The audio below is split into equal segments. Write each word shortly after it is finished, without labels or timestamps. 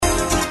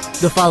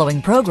The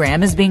following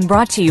program is being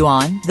brought to you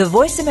on the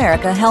Voice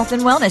America Health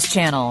and Wellness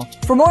Channel.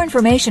 For more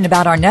information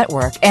about our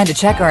network and to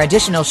check our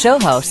additional show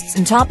hosts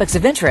and topics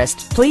of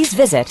interest, please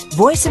visit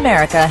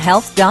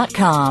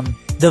voiceamericahealth.com.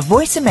 The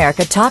Voice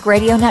America Talk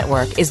Radio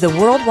Network is the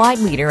worldwide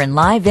leader in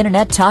live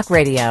Internet talk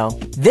radio.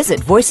 Visit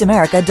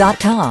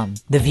voiceamerica.com.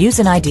 The views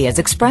and ideas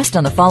expressed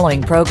on the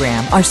following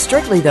program are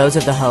strictly those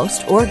of the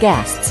host or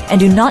guests and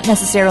do not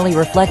necessarily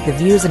reflect the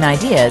views and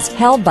ideas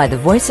held by the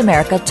Voice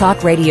America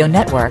Talk Radio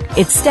Network,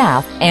 its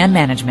staff, and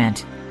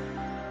management.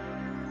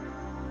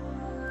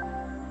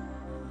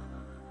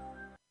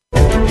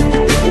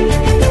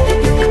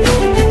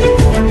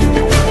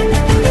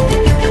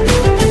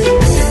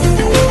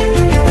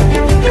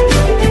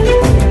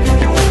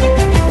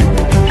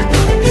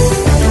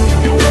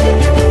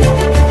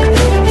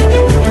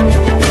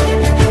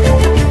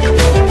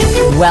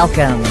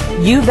 Welcome.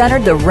 You've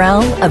entered the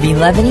realm of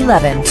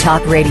 1111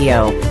 Talk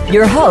Radio.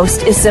 Your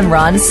host is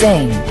Simran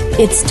Singh.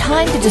 It's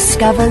time to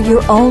discover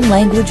your own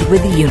language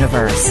with the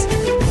universe.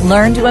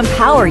 Learn to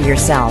empower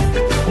yourself,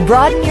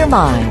 broaden your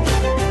mind,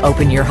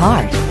 open your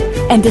heart,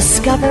 and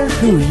discover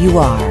who you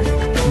are.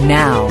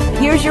 Now,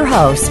 here's your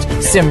host,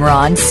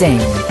 Simran Singh.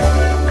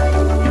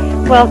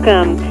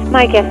 Welcome.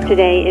 My guest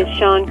today is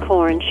Seane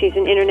Corn. She's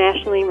an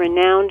internationally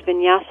renowned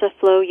Vinyasa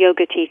flow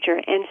yoga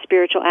teacher and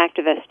spiritual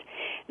activist.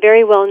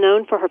 Very well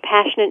known for her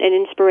passionate and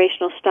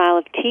inspirational style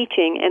of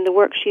teaching and the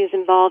work she is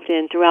involved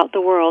in throughout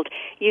the world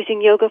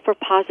using yoga for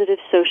positive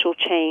social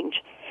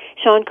change.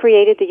 Seane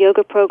created the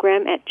yoga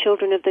program at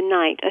Children of the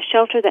Night, a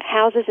shelter that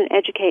houses and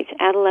educates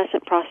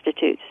adolescent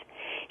prostitutes.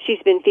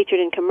 She's been featured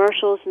in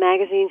commercials,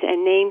 magazines,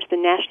 and named the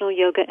National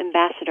Yoga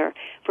Ambassador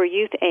for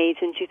Youth AIDS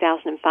in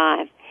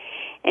 2005.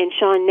 And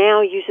Seane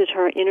now uses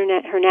her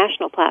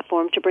national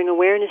platform to bring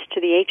awareness to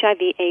the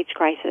HIV/AIDS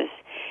crisis.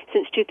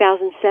 Since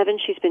 2007,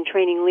 she's been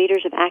training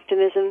leaders of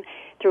activism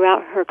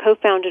throughout her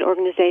co-founded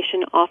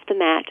organization, Off the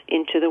Mat,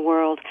 into the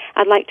world.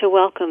 I'd like to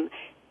welcome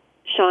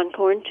Seane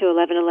Corn to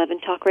 1111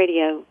 Talk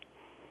Radio.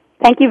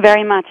 Thank you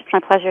very much. It's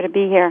my pleasure to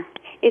be here.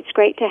 It's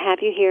great to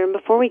have you here. And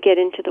before we get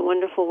into the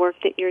wonderful work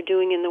that you're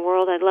doing in the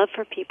world, I'd love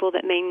for people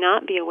that may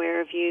not be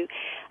aware of you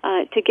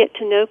to get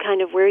to know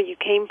kind of where you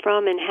came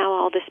from and how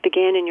all this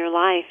began in your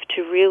life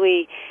to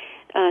really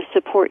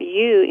support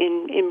you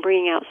in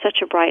bringing out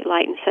such a bright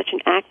light and such an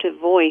active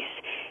voice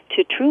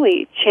to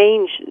truly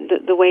change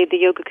the way the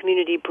yoga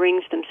community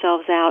brings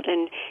themselves out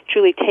and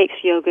truly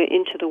takes yoga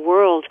into the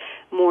world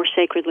more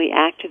sacredly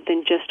active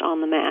than just on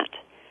the mat.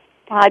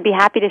 Well, I'd be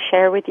happy to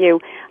share with you.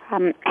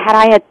 Had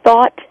I had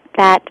thought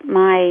that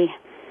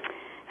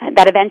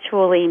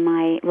eventually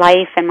my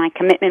life and my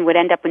commitment would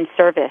end up in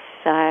service,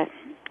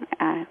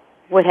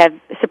 would have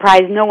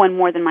surprised no one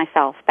more than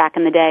myself back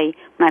in the day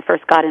when I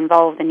first got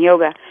involved in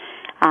yoga.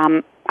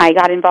 I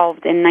got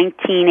involved in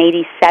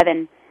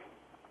 1987,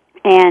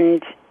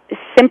 and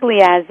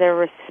simply as a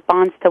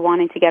response to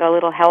wanting to get a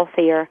little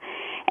healthier,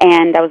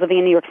 and I was living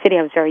in New York City.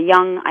 I was very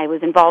young. I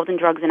was involved in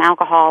drugs and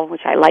alcohol,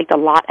 which I liked a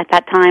lot at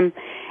that time,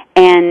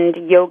 and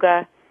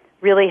yoga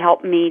really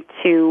helped me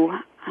to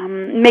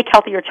make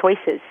healthier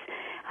choices.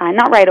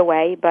 Not right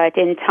away, but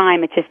in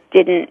time, it just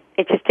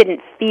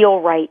didn't feel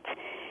right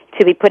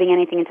to be putting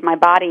anything into my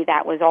body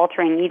that was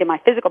altering either my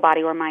physical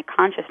body or my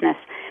consciousness.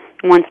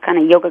 Once kind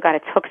of yoga got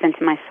its hooks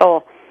into my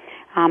soul.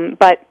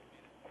 But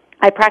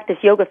I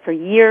practiced yoga for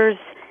years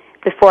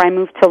before I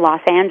moved to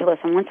Los Angeles.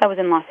 And once I was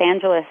in Los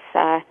Angeles,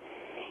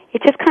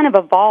 it just kind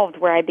of evolved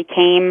where I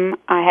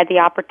had the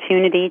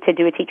opportunity to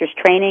do a teacher's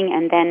training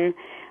and then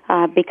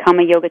become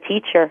a yoga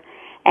teacher.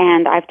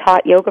 And I've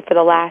taught yoga for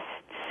the last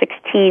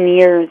 16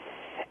 years.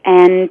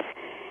 And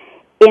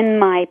in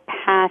my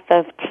path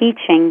of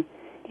teaching,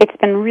 it's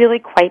been really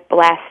quite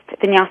blessed.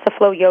 Vinyasa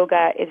flow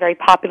yoga is very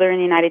popular in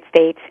the United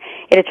States.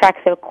 It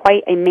attracts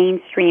quite a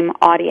mainstream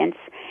audience.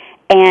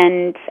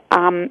 And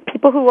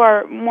people who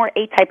are more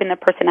A-type in their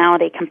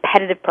personality,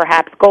 competitive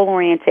perhaps,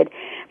 goal-oriented,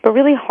 but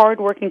really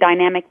hard-working,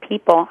 dynamic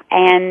people.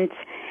 And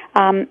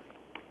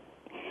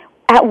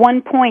at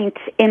one point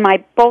in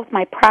both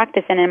my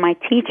practice and in my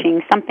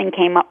teaching, something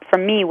came up for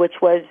me,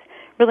 which was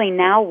really,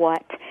 now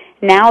what?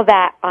 Now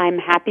that I'm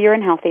happier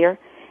and healthier,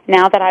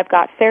 now that I've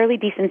got fairly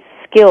decent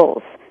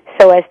skills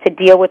so as to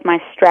deal with my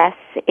stress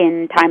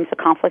in times of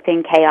conflict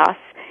and chaos,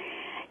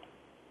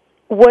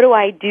 what do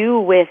I do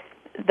with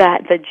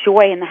the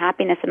joy and the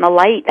happiness and the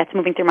light that's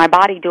moving through my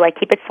body? Do I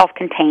keep it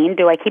self-contained?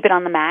 Do I keep it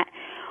on the mat?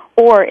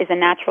 Or is a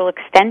natural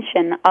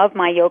extension of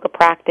my yoga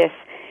practice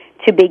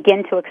to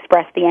begin to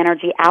express the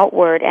energy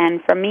outward?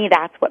 And for me,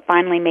 that's what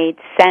finally made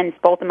sense,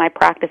 both in my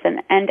practice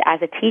and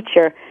as a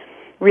teacher,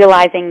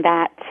 realizing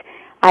that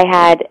I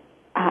had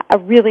a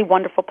really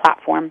wonderful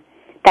platform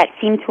that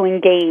seemed to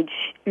engage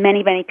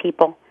many, many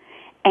people.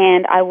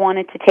 And I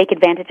wanted to take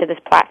advantage of this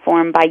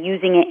platform by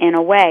using it in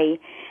a way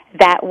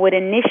that would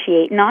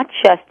initiate not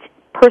just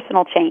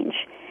personal change,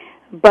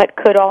 but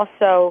could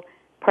also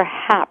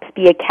perhaps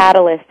be a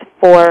catalyst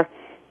for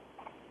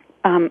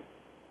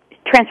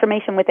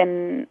transformation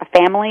within a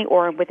family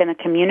or within a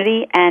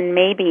community, and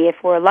maybe, if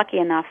we're lucky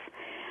enough,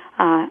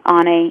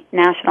 on a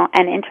national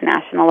and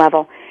international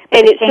level.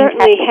 And it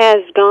certainly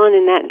has gone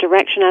in that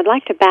direction. I'd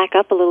like to back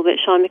up a little bit,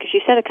 Sean, because you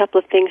said a couple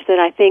of things that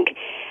I think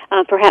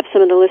perhaps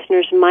some of the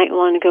listeners might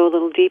want to go a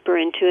little deeper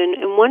into.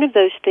 And one of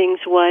those things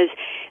was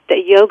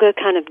that yoga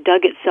kind of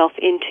dug itself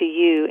into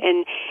you.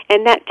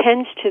 And that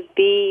tends to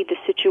be the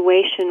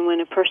situation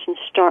when a person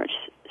starts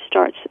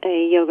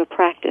a yoga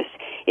practice.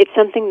 It's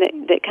something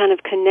that kind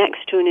of connects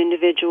to an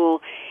individual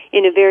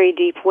in a very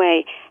deep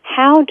way.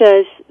 How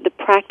does the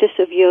practice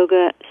of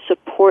yoga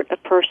support a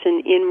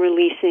person in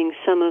releasing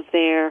some of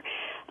their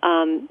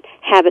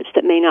habits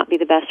that may not be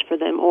the best for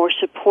them, or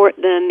support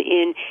them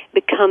in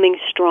becoming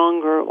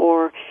stronger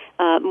or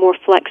more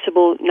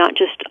flexible, not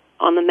just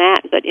on the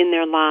mat, but in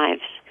their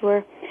lives?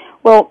 Sure.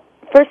 Well,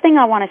 first thing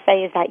I want to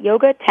say is that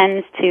yoga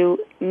tends to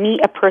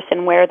meet a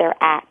person where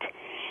they're at.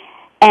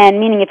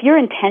 And meaning if your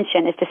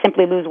intention is to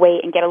simply lose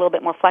weight and get a little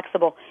bit more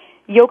flexible,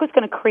 yoga's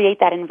going to create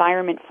that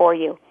environment for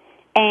you.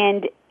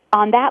 And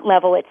on that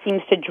level, it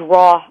seems to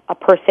draw a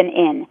person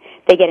in.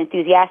 They get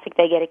enthusiastic,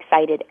 they get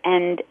excited,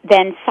 and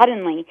then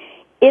suddenly,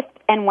 if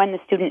and when the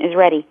student is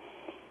ready,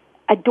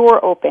 a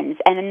door opens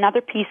and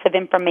another piece of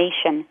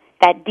information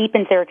that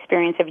deepens their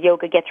experience of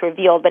yoga gets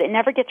revealed, but it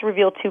never gets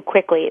revealed too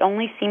quickly. It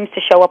only seems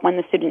to show up when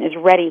the student is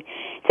ready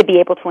to be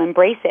able to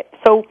embrace it.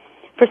 So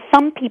for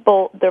some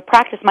people, their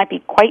practice might be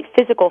quite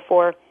physical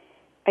for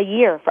a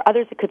year. For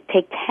others, it could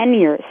take 10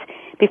 years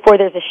before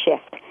there's a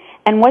shift.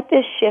 And what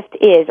this shift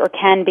is, or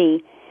can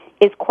be,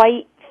 is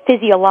quite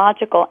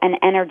physiological and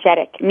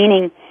energetic,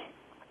 meaning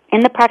in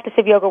the practice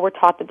of yoga, we're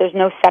taught that there's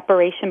no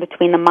separation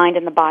between the mind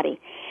and the body.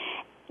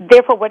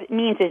 Therefore, what it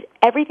means is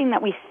everything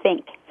that we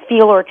think,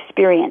 feel, or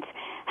experience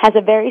has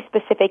a very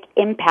specific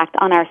impact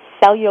on our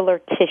cellular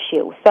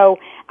tissue. So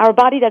our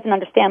body doesn't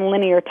understand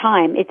linear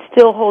time. It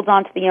still holds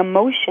on to the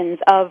emotions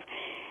of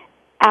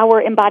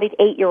our embodied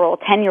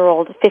 8-year-old,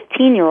 10-year-old,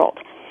 15-year-old.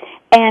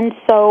 And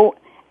so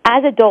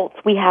as adults,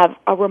 we have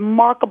a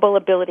remarkable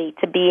ability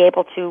to be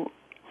able to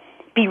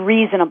be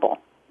reasonable,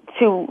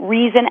 to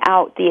reason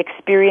out the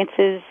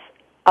experiences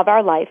of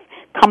our life,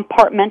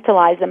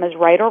 compartmentalize them as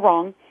right or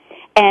wrong,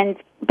 and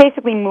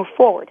basically move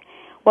forward.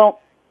 Well,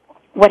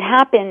 what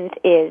happens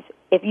is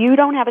if you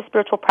don't have a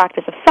spiritual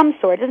practice of some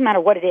sort, it doesn't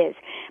matter what it is,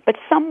 but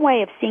some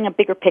way of seeing a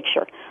bigger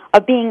picture,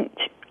 of being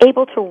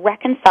able to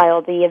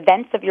reconcile the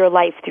events of your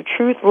life through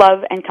truth,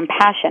 love, and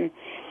compassion,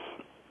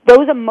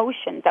 those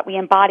emotions that we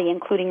embody,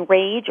 including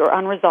rage or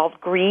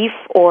unresolved grief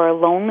or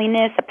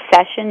loneliness,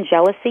 obsession,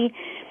 jealousy,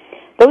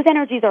 those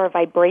energies are a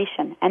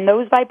vibration, and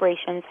those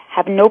vibrations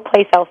have no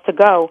place else to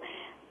go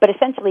but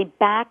essentially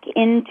back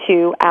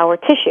into our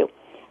tissue,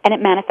 and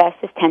it manifests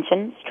as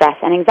tension, stress,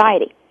 and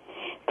anxiety.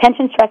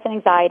 Tension, stress, and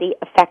anxiety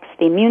affects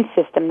the immune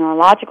system,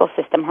 neurological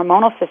system,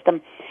 hormonal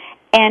system,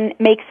 and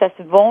makes us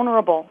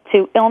vulnerable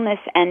to illness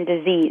and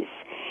disease.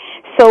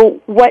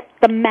 So what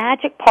the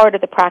magic part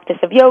of the practice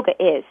of yoga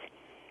is,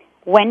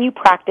 when you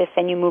practice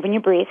and you move and you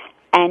breathe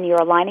and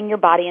you're aligning your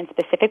body in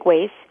specific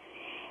ways,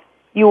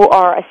 you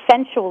are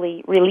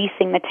essentially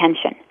releasing the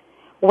tension.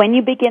 When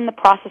you begin the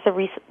process of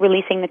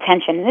releasing the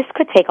tension, and this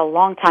could take a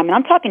long time, and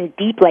I'm talking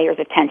deep layers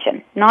of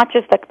tension, not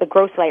just the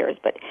gross layers,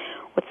 but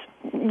what's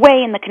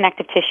way in the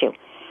connective tissue.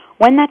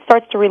 When that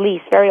starts to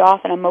release, very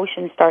often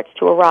emotion starts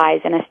to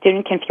arise, and a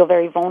student can feel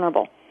very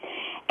vulnerable.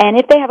 And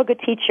if they have a good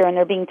teacher and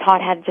they're being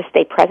taught how to just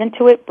stay present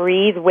to it,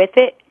 breathe with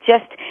it,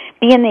 just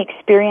be in the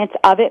experience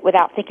of it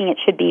without thinking it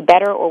should be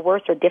better or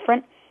worse or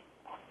different,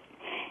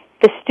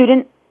 the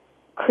student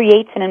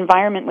creates an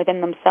environment within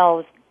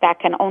themselves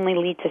that can only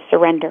lead to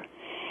surrender.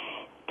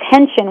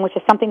 Tension, which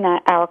is something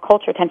that our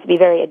culture tends to be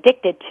very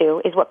addicted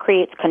to, is what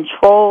creates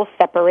control,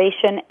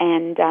 separation,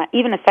 and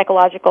even a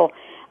psychological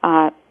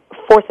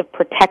force of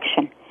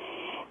protection.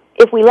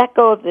 If we let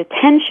go of the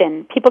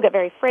tension, people get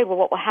very afraid, well,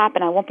 what will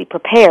happen? I won't be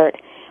prepared.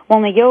 Well,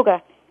 in the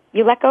yoga,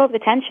 you let go of the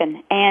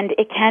tension, and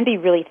it can be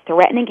really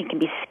threatening. It can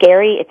be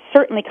scary. It's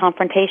certainly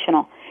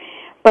confrontational.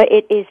 But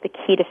it is the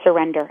key to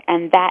surrender,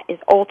 and that is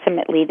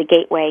ultimately the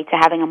gateway to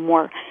having a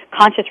more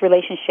conscious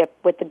relationship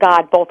with the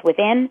God, both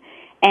within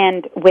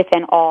and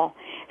within all.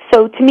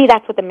 So to me,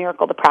 that's what the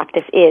miracle of the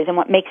practice is, and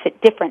what makes it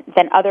different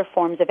than other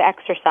forms of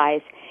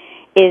exercise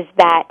is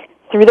that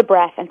through the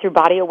breath and through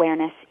body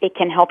awareness, it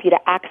can help you to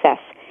access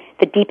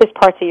the deepest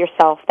parts of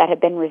yourself that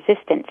have been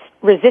resistant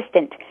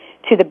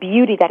to the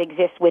beauty that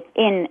exists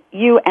within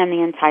you and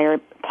the entire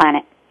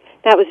planet.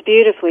 That was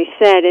beautifully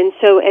said. And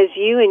so as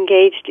you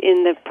engaged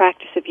in the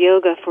practice of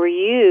yoga, for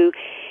you,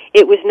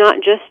 it was not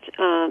just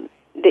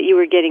that you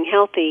were getting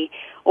healthy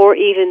or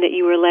even that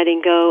you were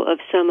letting go of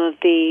some of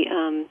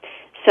the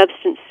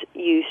substance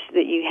use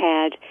that you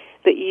had,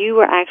 but you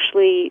were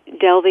actually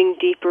delving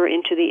deeper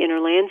into the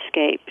inner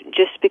landscape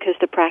just because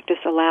the practice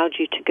allowed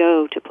you to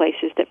go to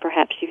places that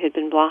perhaps you had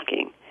been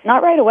blocking.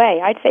 Not right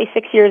away. I'd say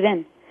 6 years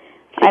in.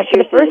 For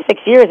the first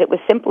 6 years, it was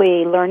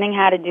simply learning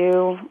how to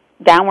do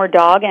downward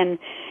dog and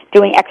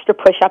doing extra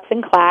push-ups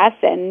in class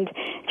and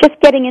just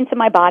getting into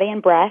my body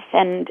and breath.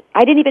 And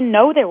I didn't even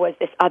know there was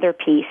this other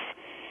piece.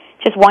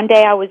 Just one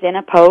day I was in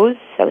a pose.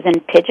 I was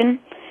in pigeon.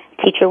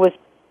 Teacher was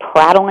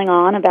prattling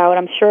on about,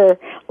 I'm sure,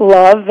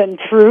 love and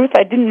truth.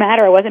 It didn't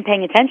matter. I wasn't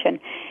paying attention.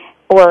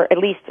 or at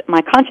least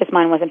my conscious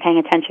mind wasn't paying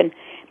attention.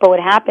 But what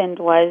happened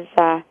was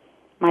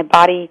my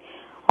body,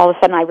 all of a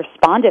sudden I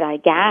responded. I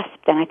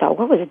gasped, and I thought,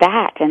 what was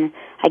that? And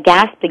I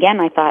gasped again,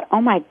 and I thought,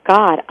 oh, my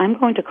God, I'm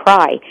going to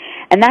cry.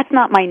 And that's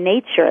not my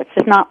nature. It's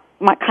just not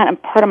my kind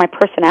of part of my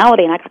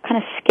personality, and I got kind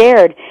of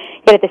scared.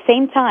 Yet at the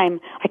same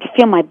time, I could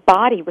feel my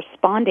body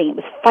responding. It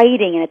was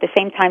fighting, and at the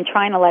same time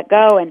trying to let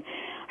go. And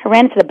I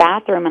ran into the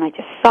bathroom, and I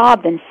just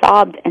sobbed and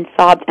sobbed and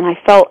sobbed, and I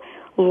felt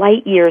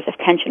light years of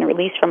tension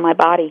released from my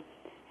body,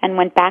 and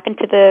went back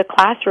into the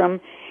classroom,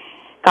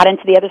 got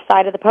into the other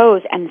side of the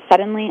pose, and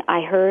suddenly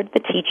I heard the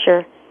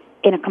teacher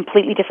in a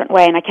completely different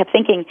way. And I kept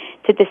thinking,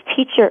 did this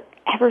teacher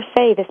ever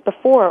say this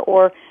before?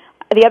 Or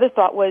the other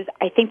thought was,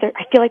 I feel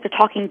like they're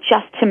talking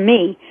just to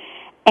me.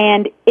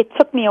 And it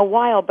took me a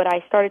while, but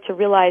I started to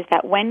realize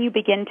that when you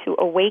begin to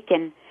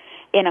awaken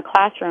in a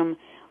classroom,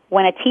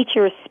 when a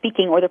teacher is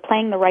speaking or they're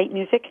playing the right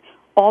music,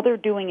 all they're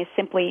doing is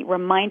simply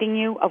reminding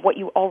you of what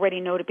you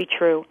already know to be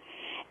true,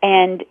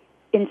 and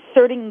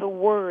inserting the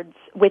words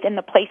within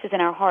the places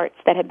in our hearts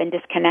that have been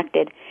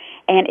disconnected.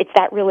 And it's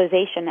that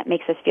realization that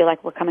makes us feel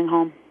like we're coming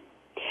home.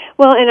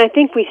 Well, and I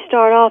think we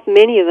start off,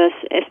 many of us,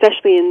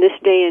 especially in this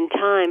day and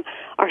time,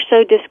 are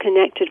so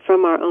disconnected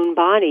from our own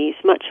bodies,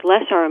 much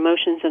less our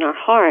emotions and our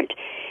heart,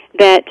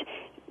 that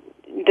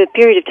the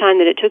period of time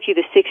that it took you,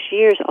 the 6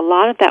 years, a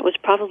lot of that was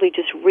probably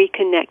just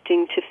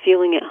reconnecting to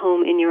feeling at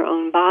home in your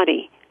own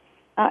body.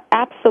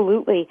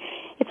 Absolutely.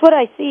 It's what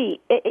I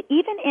see.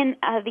 Even in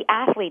the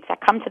athletes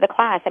that come to the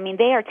class, I mean,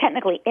 they are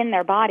technically in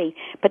their body,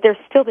 but there's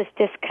still this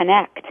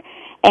disconnect.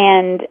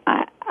 And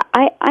I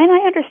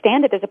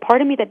understand it. There's a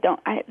part of me that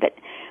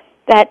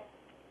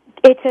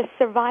it's a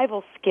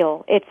survival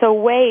skill. It's a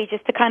way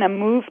just to kind of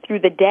move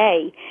through the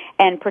day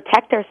and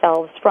protect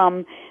ourselves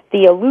from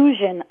the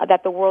illusion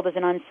that the world is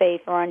an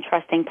unsafe or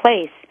untrusting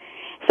place.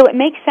 So it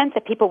makes sense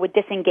that people would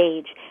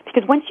disengage,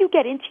 because once you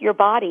get into your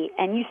body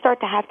and you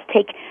start to have to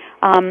take,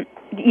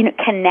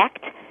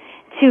 connect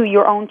to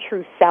your own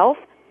true self,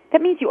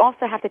 that means you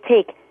also have to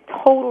take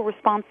total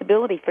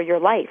responsibility for your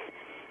life.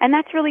 And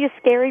that's really a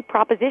scary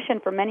proposition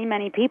for many,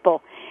 many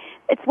people.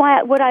 It's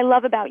what I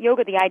love about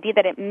yoga, the idea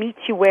that it meets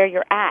you where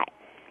you're at.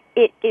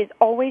 It is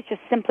always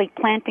just simply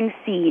planting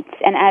seeds,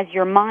 and as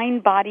your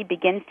mind-body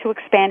begins to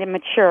expand and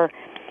mature,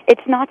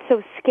 it's not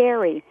so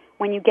scary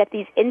when you get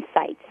these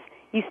insights.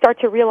 You start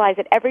to realize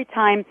that every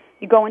time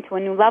you go into a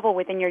new level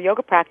within your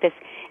yoga practice,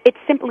 it's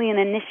simply an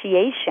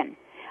initiation.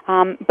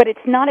 But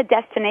it's not a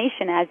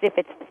destination as if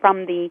it's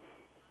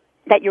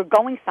that you're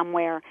going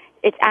somewhere.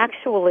 It's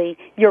actually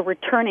you're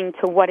returning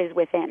to what is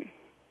within.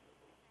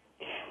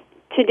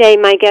 Today,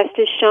 my guest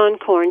is Seane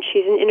Corn.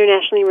 She's an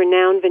internationally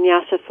renowned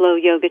Vinyasa flow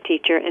yoga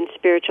teacher and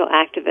spiritual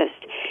activist.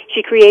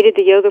 She created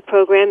the yoga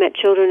program at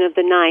Children of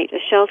the Night, a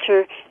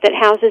shelter that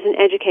houses and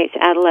educates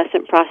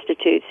adolescent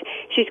prostitutes.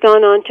 She's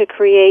gone on to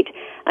create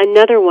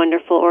another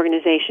wonderful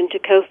organization to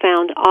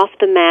co-found Off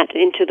the Mat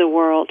Into the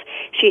World.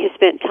 She has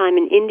spent time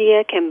in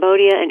India,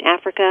 Cambodia, and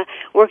Africa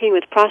working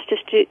with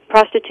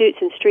prostitutes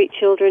and street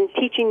children,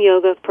 teaching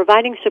yoga,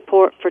 providing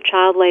support for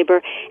child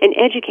labor, and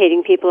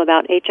educating people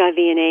about HIV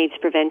and AIDS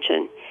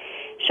prevention.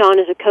 Seane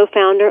is a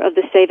co-founder of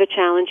the Save a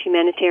Challenge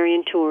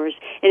humanitarian tours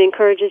and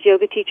encourages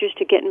yoga teachers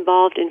to get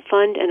involved in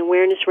fund and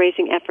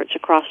awareness-raising efforts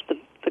across the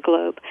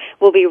globe.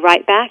 We'll be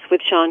right back with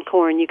Seane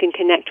Corn. You can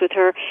connect with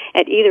her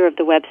at either of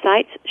the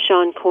websites,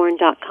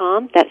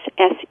 SeaneCorn.com, that's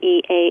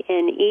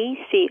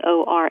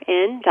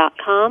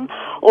SeaneCorn.com,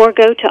 or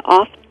go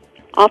to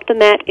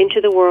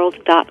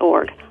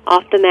offthematintotheworld.org,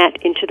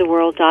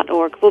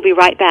 offthematintotheworld.org. We'll be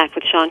right back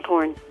with Seane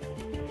Corn.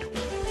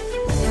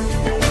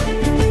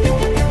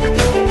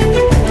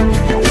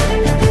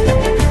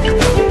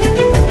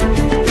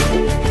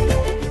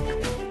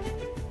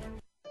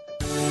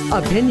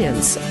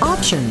 Opinions,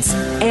 options,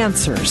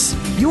 answers.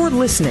 You're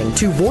listening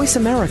to Voice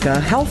America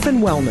Health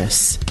and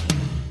Wellness.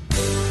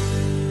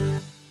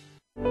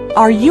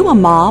 Are you a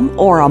mom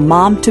or a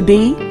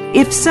mom-to-be?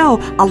 If so,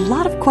 a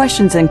lot of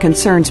questions and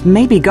concerns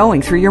may be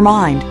going through your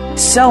mind.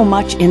 So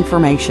much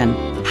information.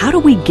 How do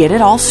we get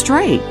it all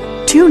straight?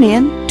 Tune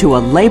in to A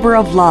Labor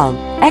of Love,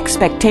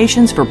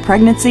 Expectations for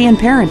Pregnancy and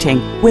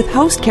Parenting with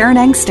host Karen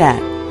Engstedt.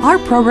 Our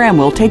program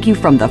will take you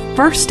from the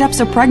first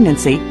steps of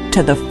pregnancy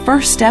to the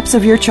first steps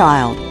of your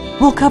child.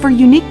 We'll cover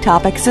unique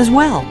topics as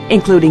well,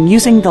 including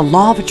using the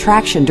law of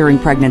attraction during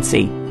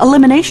pregnancy,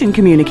 elimination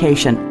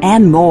communication,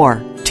 and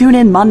more. Tune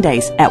in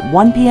Mondays at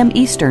 1 p.m.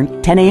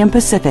 Eastern, 10 a.m.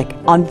 Pacific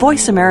on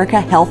Voice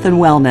America Health and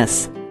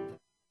Wellness.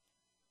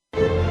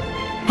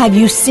 Have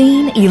you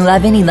seen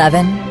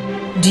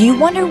 1111? Do you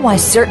wonder why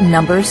certain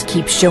numbers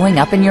keep showing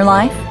up in your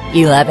life?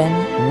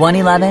 11,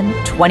 111,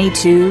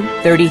 22,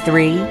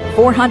 33,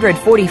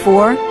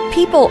 444.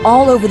 People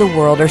all over the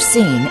world are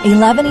seeing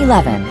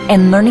 1111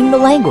 and learning the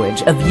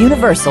language of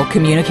universal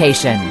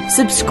communication.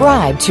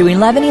 Subscribe to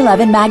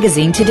 1111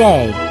 Magazine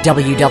today.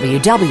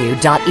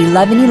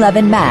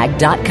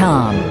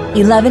 www.1111mag.com.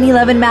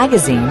 1111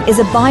 Magazine is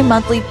a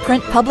bi-monthly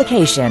print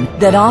publication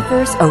that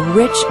offers a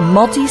rich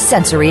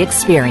multi-sensory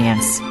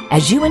experience.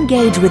 As you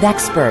engage with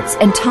experts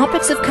and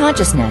topics of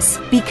consciousness,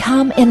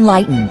 become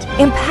enlightened,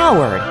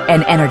 empowered,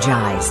 and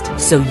energized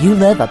so you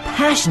live a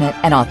passionate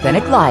and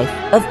authentic life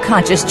of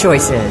conscious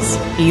choices.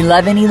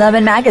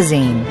 1111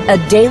 Magazine, a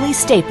daily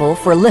staple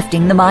for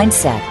lifting the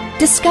mindset,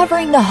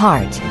 discovering the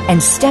heart,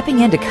 and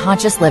stepping into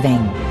conscious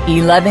living.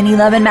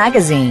 1111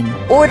 Magazine.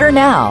 Order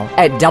now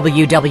at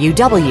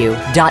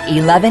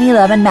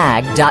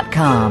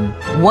www.1111mag.com.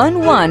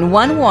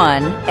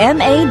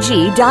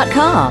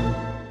 1111mag.com.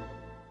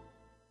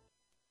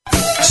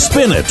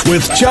 Spin It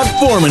with Chuck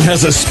Foreman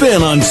has a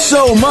spin on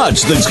so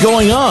much that's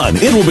going on.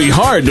 It will be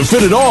hard to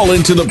fit it all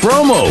into the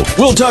promo.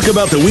 We'll talk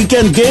about the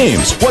weekend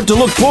games, what to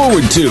look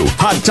forward to,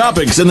 hot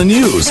topics in the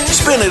news.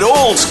 Spin It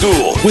old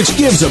school, which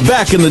gives a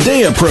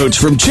back-in-the-day approach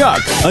from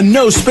Chuck. A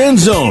no-spin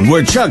zone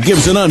where Chuck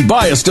gives an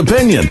unbiased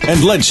opinion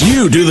and lets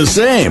you do the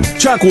same.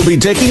 Chuck will be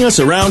taking us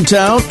around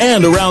town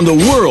and around the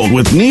world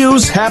with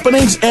news,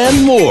 happenings,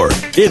 and more.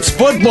 It's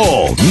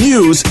football,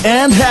 news,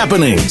 and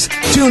happenings.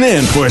 Tune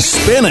in for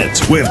Spin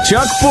It with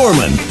Chuck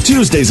Foreman,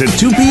 Tuesdays at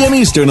 2 p.m.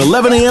 Eastern,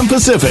 11 a.m.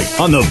 Pacific,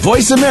 on the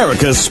Voice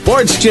America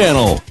Sports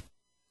Channel.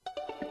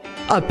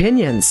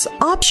 Opinions,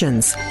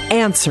 options,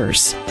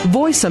 answers.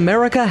 Voice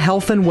America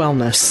Health and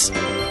Wellness.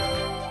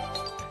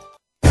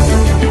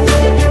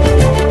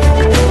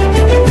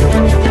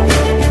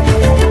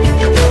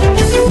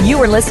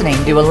 You are listening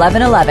to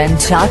 1111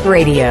 Talk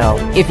Radio.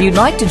 If you'd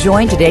like to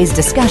join today's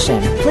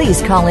discussion,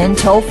 please call in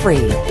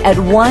toll-free at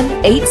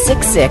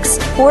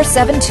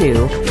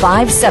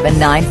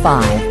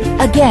 1-866-472-5795.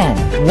 Again,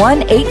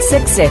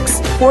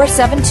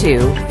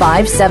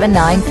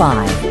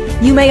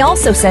 1-866-472-5795. You may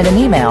also send an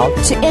email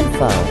to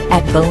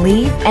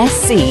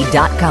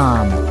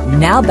info@believesc.com.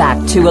 Now back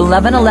to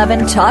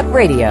 1111 Talk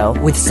Radio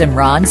with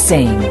Simran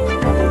Singh.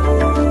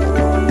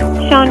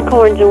 Seane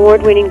Corn's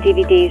award-winning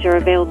DVDs are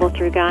available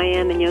through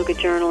Gaiam and Yoga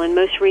Journal, and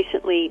most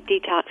recently,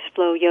 Detox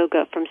Flow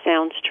Yoga from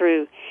Sounds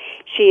True.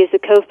 She is the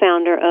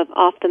co-founder of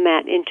Off the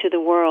Mat Into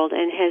the World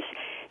and has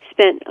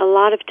spent a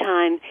lot of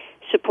time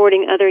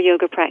supporting other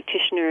yoga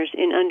practitioners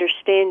in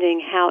understanding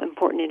how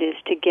important it is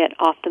to get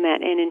off the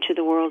mat and into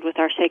the world with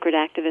our sacred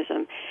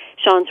activism.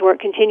 Seane's work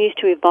continues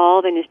to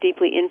evolve and is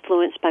deeply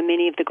influenced by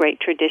many of the great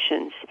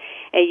traditions.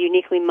 A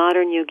uniquely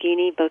modern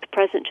yogini, both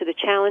present to the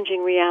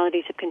challenging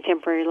realities of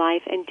contemporary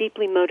life and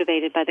deeply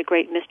motivated by the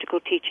great mystical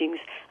teachings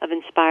of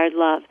inspired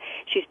love.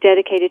 She's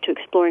dedicated to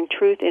exploring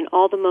truth in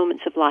all the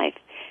moments of life,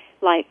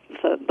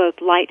 both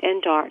light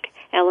and dark,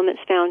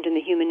 elements found in the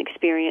human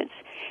experience.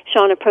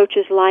 Seane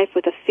approaches life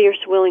with a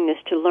fierce willingness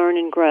to learn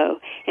and grow,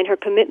 and her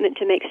commitment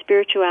to make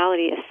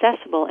spirituality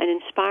accessible and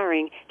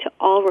inspiring to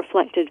all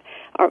reflected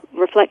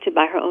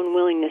by her own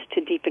willingness to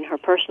deepen her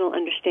personal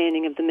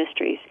understanding of the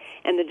mysteries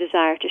and the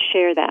desire to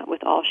share that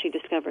with all she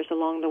discovers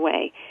along the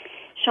way.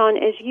 Seane,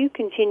 as you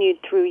continued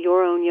through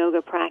your own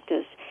yoga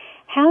practice,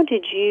 how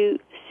did you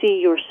see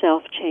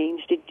yourself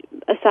change?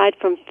 Aside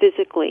from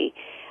physically,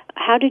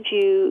 how did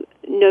you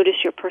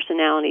notice your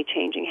personality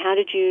changing? How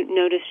did you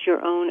notice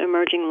your own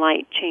emerging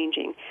light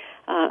changing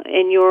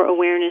and your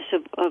awareness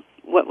of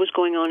what was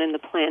going on in the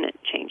planet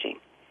changing?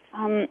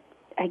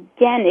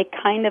 Again, it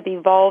kind of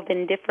evolved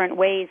in different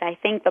ways. I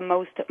think the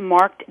most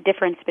marked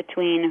difference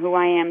between who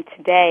I am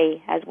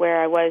today as where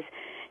I was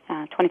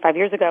 25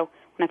 years ago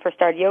when I first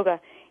started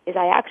yoga is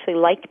I actually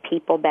liked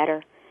people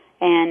better.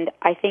 And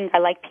I think I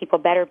like people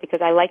better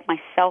because I like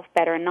myself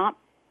better, and not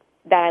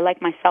that I like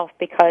myself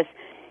because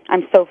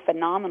I'm so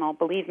phenomenal.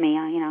 Believe me,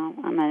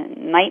 I'm a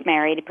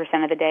nightmare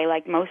 80% of the day,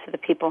 like most of the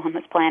people on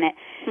this planet.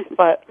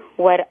 But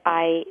what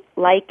I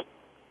like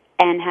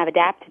and have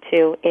adapted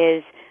to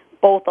is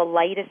both the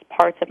lightest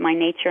parts of my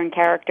nature and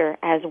character,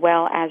 as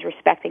well as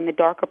respecting the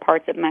darker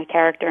parts of my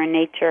character and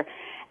nature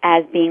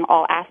as being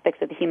all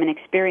aspects of the human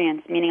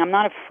experience, meaning I'm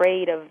not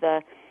afraid of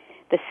the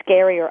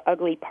scary or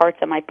ugly parts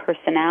of my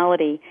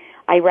personality.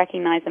 I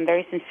recognize them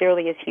very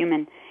sincerely as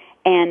human.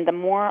 And the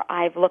more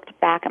I've looked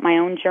back at my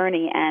own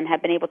journey and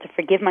have been able to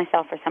forgive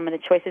myself for some of the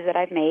choices that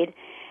I've made,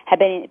 have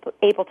been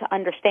able to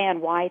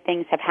understand why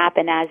things have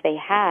happened as they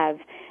have,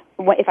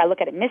 if I look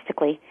at it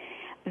mystically,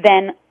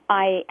 then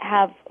I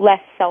have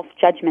less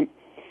self-judgment.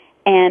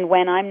 And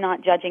when I'm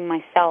not judging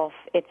myself,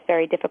 it's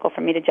very difficult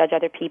for me to judge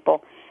other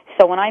people.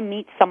 So when I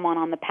meet someone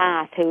on the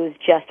path who's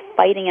just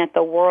fighting at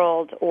the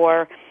world,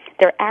 or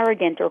they're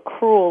arrogant or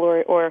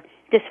cruel or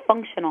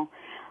dysfunctional,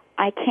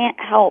 I can't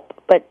help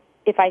but,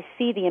 if I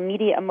see the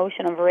immediate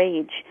emotion of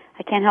rage,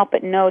 I can't help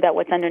but know that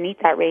what's underneath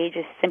that rage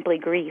is simply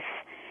grief.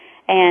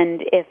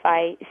 And if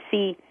I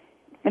see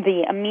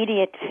the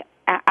immediate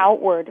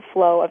outward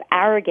flow of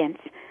arrogance,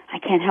 I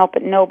can't help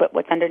but know that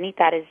what's underneath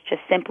that is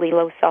just simply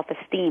low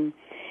self-esteem.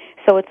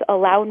 So it's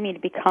allowed me to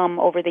become,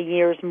 over the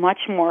years,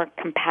 much more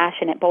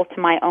compassionate, both to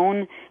my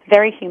own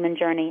very human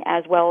journey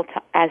as well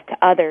as to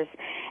others.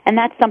 And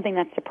that's something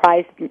that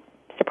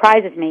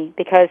surprises me,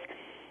 because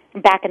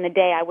back in the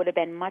day, I would have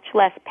been much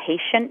less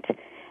patient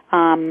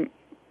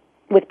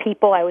with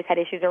people. I always had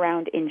issues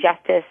around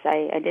injustice.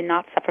 I did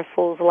not suffer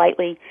fools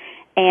lightly.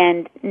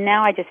 And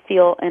now I just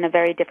feel in a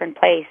very different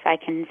place. I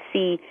can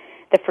see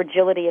the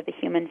fragility of the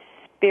human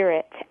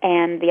spirit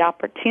and the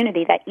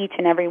opportunity that each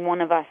and every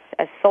one of us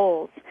as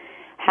souls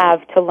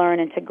have to learn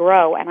and to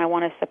grow, and I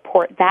want to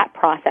support that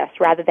process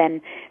rather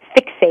than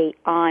fixate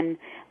on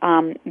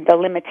the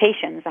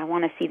limitations. I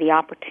want to see the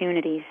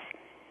opportunities.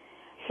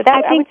 So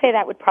that I would say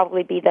that would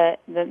probably be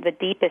the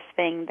deepest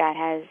thing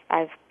that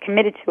I've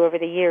committed to over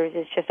the years,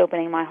 is just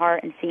opening my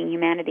heart and seeing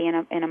humanity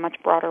in a much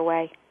broader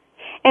way.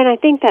 And I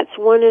think that's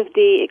one of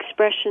the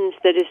expressions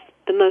that is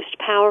the most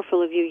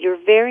powerful of you.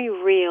 You're very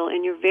real,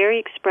 and you're very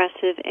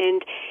expressive,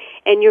 and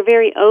you're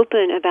very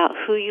open about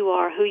who you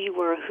are, who you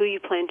were, who you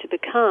plan to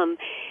become,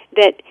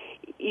 that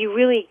you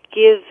really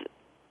give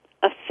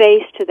a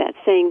face to that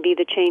saying, be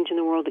the change in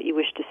the world that you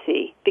wish to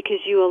see, because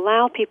you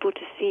allow people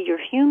to see your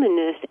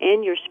humanness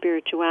and your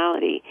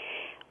spirituality.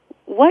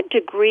 What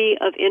degree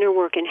of inner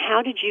work, and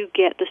how did you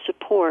get the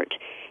support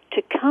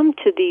to come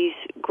to these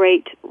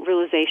great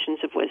realizations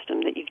of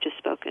wisdom that you've just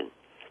spoken?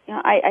 You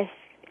know, I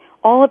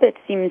all of it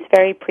seems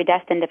very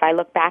predestined if I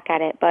look back at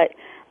it, but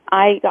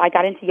I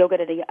got into yoga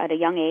at a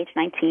young age,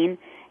 19,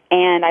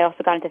 and I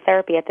also got into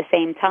therapy at the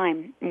same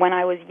time. When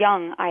I was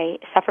young, I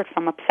suffered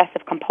from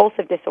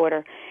obsessive-compulsive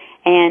disorder,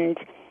 and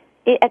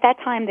at that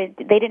time, they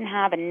didn't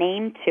have a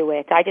name to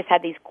it. I just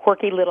had these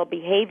quirky little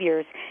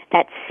behaviors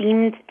that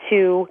seemed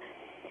to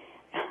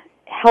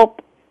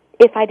help.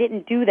 If I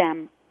didn't do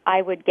them,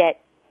 I would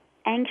get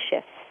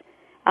anxious,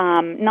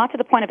 not to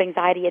the point of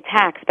anxiety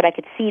attacks, but I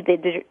could see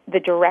the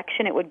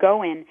direction it would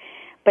go in.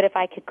 But if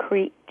I could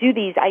do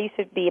these, I used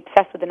to be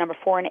obsessed with the number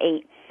 4 and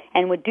 8,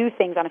 and would do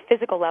things on a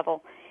physical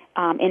level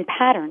in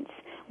patterns.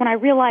 When I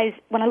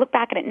look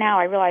back at it now,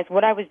 I realized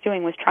what I was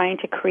doing was trying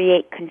to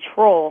create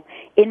control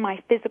in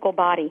my physical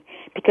body,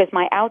 because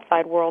my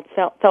outside world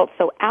felt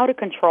so out of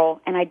control,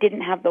 and I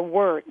didn't have the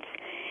words.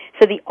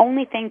 So the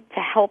only thing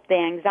to help the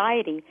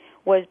anxiety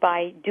was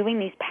by doing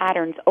these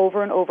patterns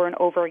over and over and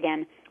over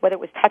again, whether it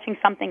was touching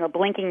something or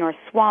blinking or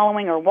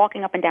swallowing or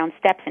walking up and down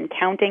steps and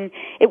counting.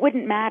 It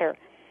wouldn't matter,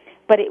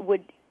 but it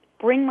would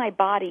bring my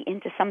body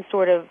into some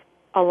sort of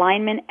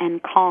alignment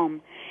and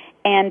calm.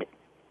 And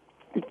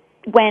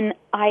when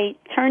I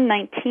turned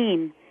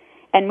 19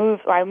 and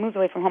I moved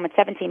away from home at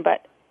 17,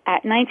 but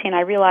at 19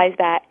 I realized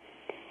that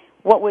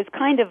what was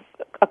kind of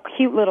a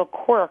cute little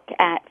quirk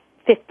at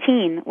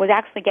 15 was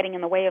actually getting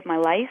in the way of my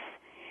life.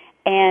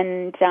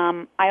 And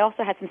I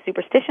also had some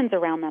superstitions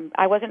around them.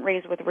 I wasn't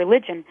raised with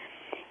religion,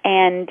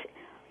 and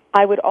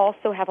I would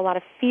also have a lot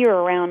of fear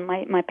around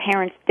my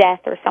parents'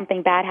 death or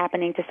something bad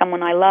happening to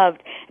someone I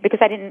loved, because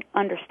I didn't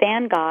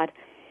understand God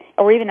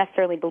or even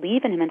necessarily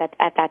believe in Him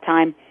at that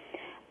time.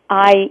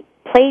 I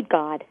played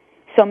God,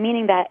 so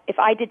meaning that if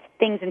I did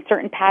things in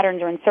certain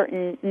patterns or in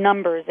certain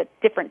numbers at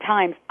different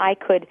times, I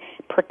could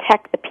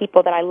protect the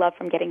people that I loved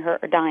from getting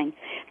hurt or dying.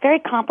 Very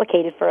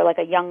complicated for like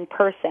a young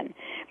person,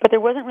 but there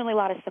wasn't really a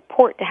lot of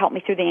support to help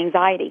me through the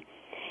anxiety.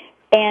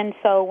 And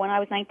so when I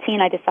was 19,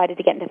 I decided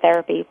to get into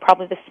therapy,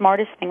 probably the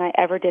smartest thing I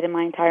ever did in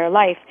my entire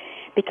life,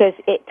 because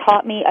it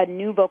taught me a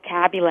new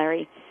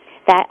vocabulary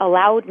that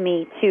allowed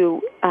me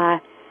to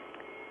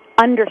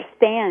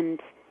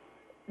understand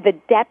the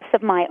depths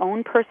of my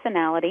own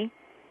personality,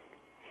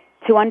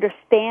 to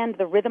understand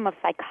the rhythm of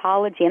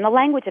psychology and the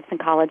language of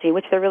psychology,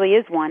 which there really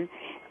is one.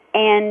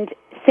 And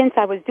since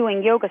I was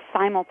doing yoga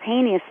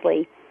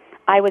simultaneously,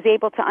 I was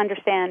able to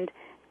understand,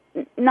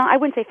 I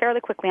wouldn't say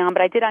fairly quickly on,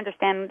 but I did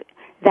understand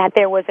that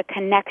there was a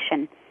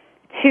connection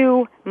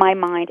to my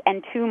mind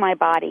and to my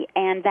body,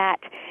 and that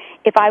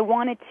if I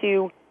wanted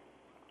to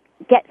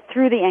get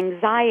through the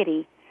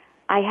anxiety,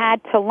 I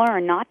had to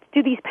learn not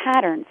to do these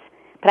patterns,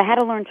 but I had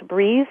to learn to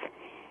breathe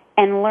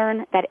and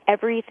learn that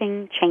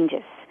everything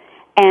changes.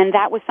 And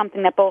that was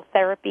something that both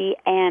therapy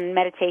and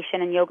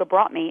meditation and yoga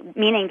brought me,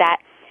 meaning that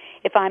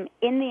if I'm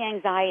in the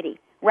anxiety,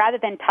 rather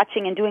than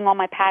touching and doing all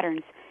my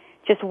patterns,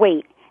 just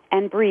wait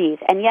and breathe.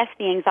 And yes,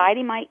 the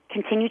anxiety might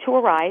continue to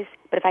arise,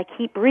 but if I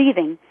keep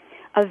breathing,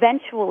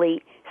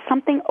 eventually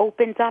something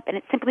opens up and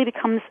it simply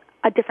becomes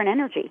a different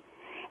energy.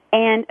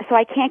 And so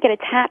I can't get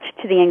attached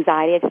to the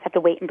anxiety. I just have to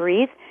wait and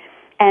breathe.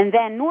 And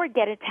then nor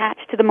get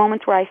attached to the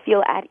moments where I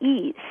feel at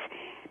ease,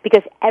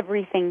 because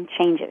everything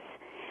changes.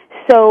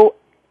 So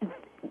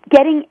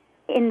getting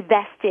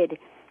invested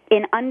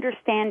in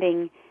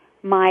understanding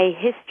my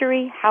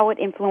history, how it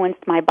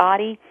influenced my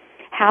body,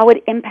 how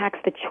it impacts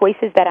the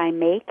choices that I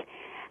make,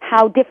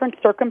 how different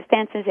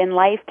circumstances in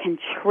life can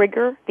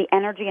trigger the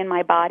energy in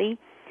my body,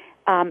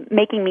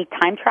 making me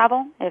time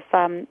travel, if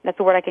that's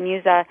a word I can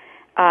use,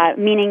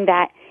 meaning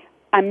that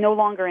I'm no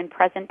longer in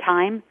present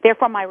time.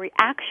 Therefore, my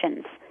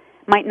reactions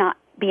might not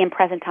be in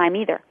present time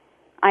either.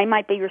 I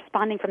might be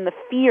responding from the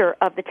fear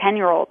of the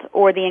 10-year-old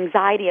or the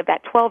anxiety of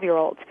that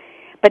 12-year-old,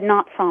 but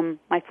not from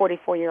my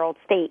 44-year-old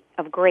state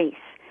of grace.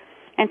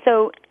 And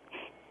so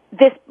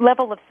this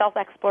level of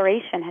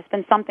self-exploration has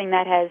been something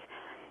that has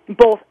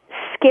both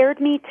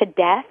scared me to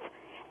death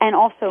and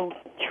also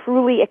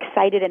truly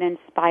excited and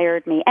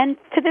inspired me. And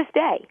to this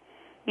day,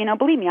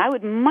 believe me, I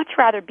would much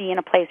rather be in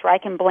a place where I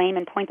can blame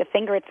and point a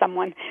finger at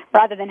someone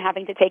rather than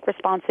having to take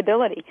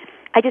responsibility.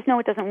 I just know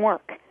it doesn't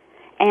work.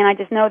 And I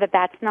just know that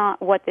that's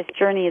not what this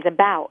journey is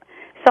about.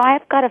 So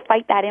I've got to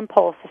fight that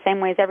impulse the same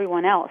way as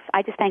everyone else.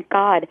 I just thank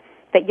God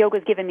that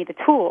yoga's given me the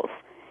tools.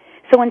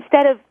 So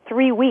instead of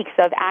 3 weeks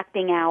of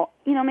acting out,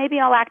 maybe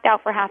I'll act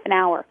out for half an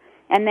hour.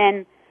 And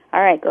then,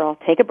 all right, girl,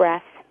 take a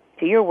breath,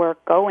 do your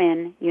work, go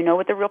in. You know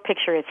what the real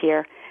picture is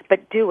here,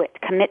 but do it,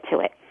 commit to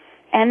it.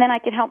 And then I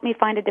can help me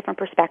find a different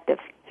perspective.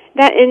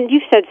 And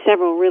you've said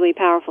several really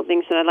powerful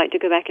things that I'd like to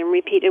go back and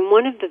repeat. And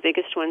one of the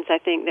biggest ones, I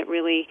think, that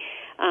really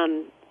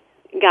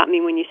got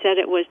me when you said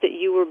it was that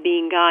you were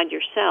being God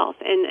yourself.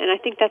 And I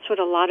think that's what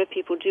a lot of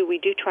people do. We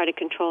do try to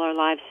control our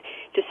lives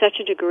to such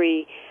a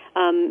degree.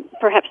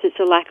 Perhaps it's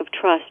a lack of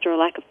trust or a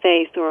lack of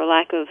faith or a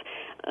lack of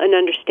an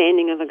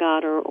understanding of a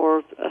God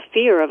or a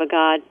fear of a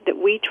God that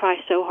we try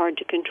so hard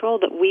to control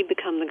that we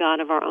become the God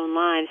of our own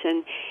lives.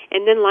 And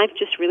then life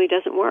just really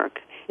doesn't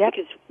work. Yep.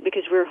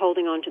 Because we're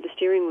holding on to the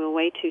steering wheel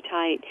way too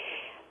tight.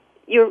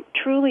 You're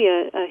truly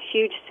a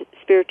huge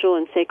spiritual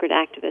and sacred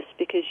activist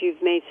because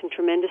you've made some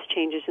tremendous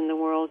changes in the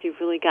world. You've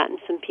really gotten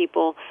some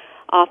people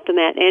off the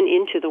mat and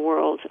into the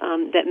world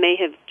that may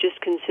have just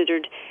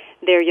considered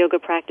their yoga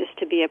practice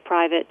to be a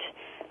private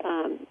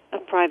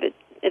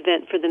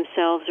event for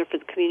themselves or for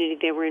the community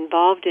they were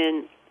involved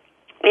in.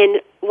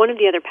 And one of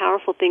the other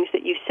powerful things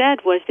that you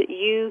said was that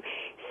you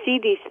see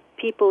these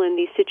people in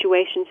these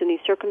situations and these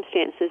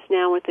circumstances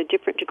now with a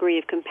different degree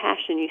of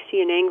compassion. You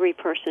see an angry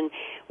person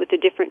with a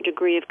different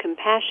degree of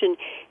compassion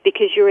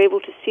because you're able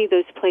to see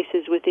those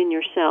places within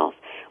yourself.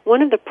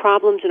 One of the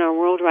problems in our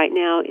world right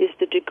now is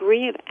the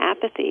degree of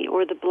apathy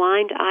or the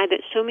blind eye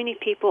that so many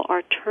people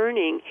are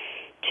turning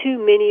to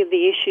many of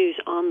the issues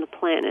on the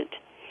planet.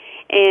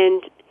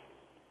 And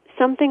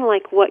something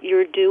like what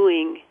you're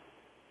doing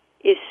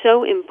is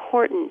so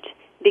important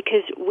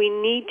because we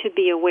need to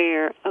be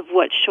aware of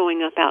what's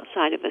showing up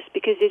outside of us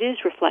because it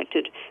is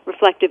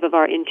reflective of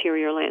our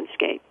interior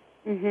landscape.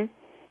 Mm-hmm.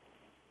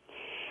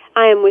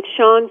 I am with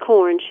Seane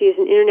Corn. She is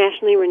an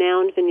internationally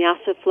renowned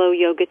Vinyasa flow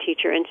yoga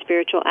teacher and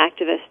spiritual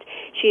activist.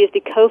 She is the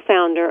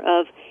co-founder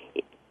of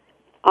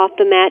Off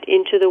the Mat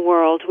Into the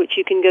World, which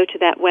you can go to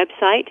that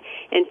website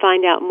and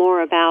find out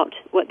more about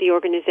what the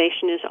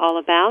organization is all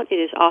about. It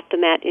is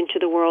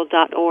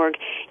offthematintotheworld.org.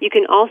 You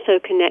can also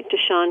connect to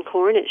Seane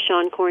Corn at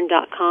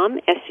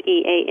SeaneCorn.com,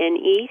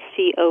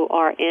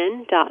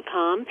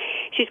 SeaneCorn.com.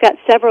 She's got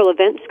several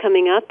events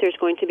coming up. There's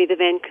going to be the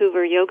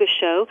Vancouver Yoga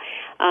Show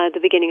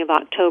the beginning of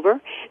October.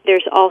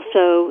 There's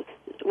also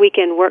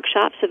weekend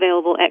workshops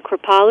available at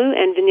Kripalu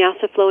and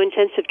Vinyasa Flow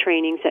Intensive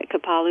trainings at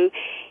Kripalu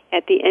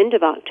at the end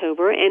of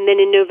October. And then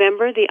in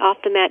November, the Off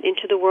the Mat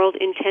Into the World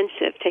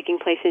Intensive taking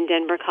place in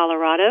Denver,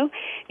 Colorado.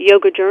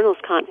 Yoga Journals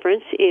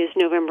Conference is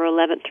November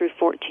 11th through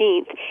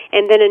 14th.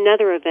 And then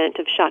another event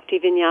of Shakti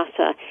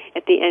Vinyasa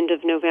at the end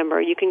of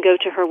November. You can go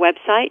to her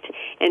website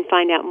and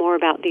find out more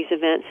about these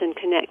events and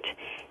connect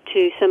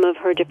to some of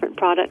her different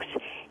products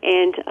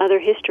and other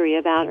history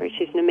about her.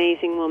 She's an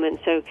amazing woman.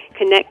 So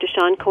connect to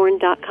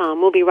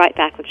SeaneCorn.com. We'll be right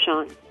back with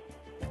Seane.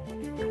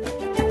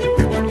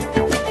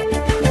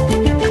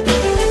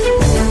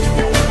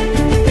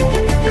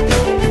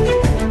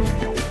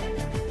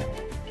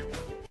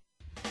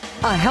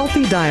 A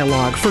healthy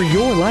dialogue for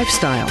your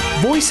lifestyle.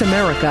 Voice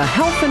America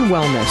Health and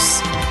Wellness.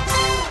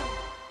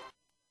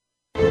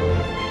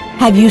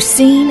 Have you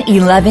seen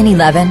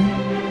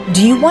 1111?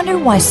 Do you wonder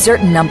why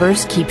certain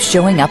numbers keep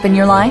showing up in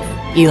your life?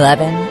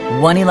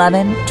 11,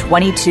 111,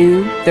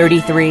 22,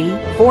 33,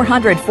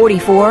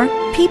 444?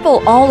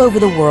 People all over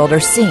the world are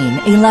seeing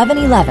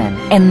 1111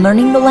 and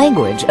learning the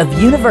language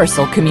of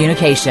universal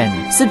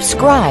communication.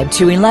 Subscribe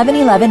to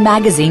 1111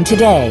 Magazine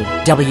today.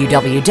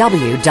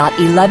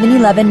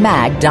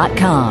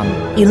 www.1111mag.com.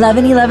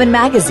 1111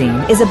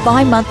 Magazine is a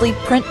bi-monthly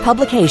print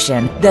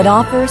publication that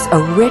offers a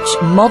rich,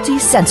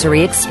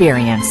 multi-sensory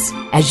experience.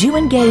 As you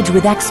engage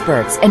with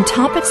experts and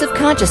topics of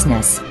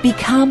consciousness,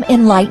 become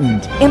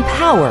enlightened,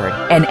 empowered,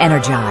 and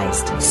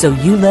energized, so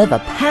you live a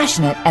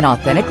passionate and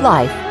authentic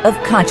life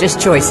of conscious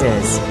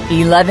choices.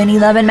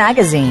 1111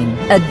 Magazine,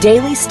 a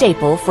daily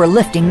staple for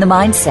lifting the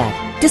mindset,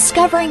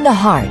 discovering the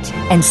heart,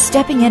 and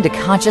stepping into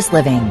conscious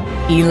living.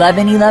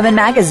 1111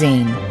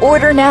 Magazine.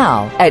 Order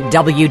now at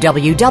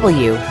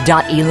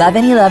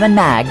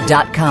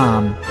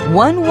www.1111mag.com.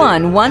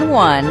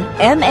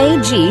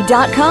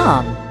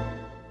 1111mag.com.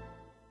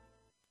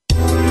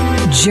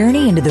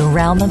 Journey into the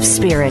realm of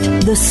spirit,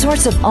 the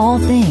source of all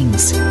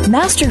things.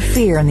 Master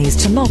fear in these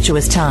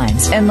tumultuous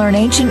times and learn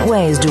ancient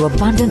ways to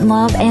abundant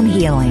love and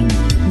healing.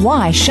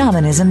 Why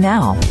Shamanism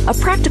Now? A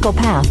practical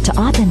path to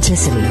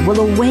authenticity will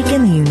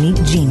awaken the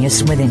unique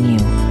genius within you.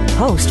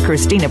 Host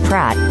Christina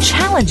Pratt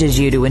challenges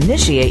you to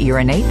initiate your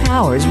innate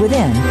powers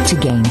within to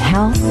gain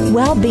health,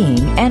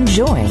 well-being, and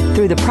joy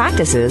through the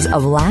practices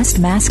of Last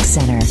Mask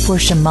Center for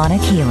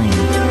Shamanic Healing.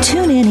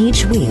 Tune in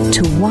each week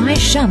to Why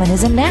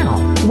Shamanism Now?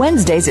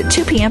 Wednesdays at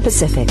 2 p.m.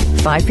 Pacific,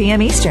 5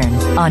 p.m. Eastern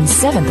on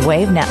 7th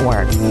Wave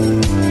Network.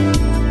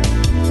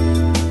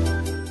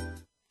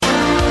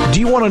 Do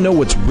you want to know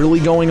what's really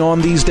going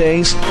on these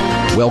days?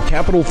 Well,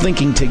 Capital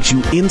Thinking takes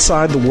you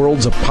inside the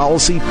worlds of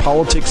policy,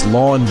 politics,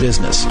 law, and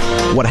business.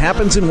 What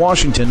happens in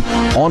Washington,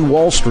 on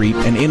Wall Street,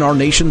 and in our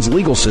nation's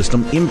legal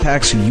system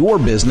impacts your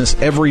business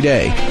every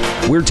day.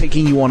 We're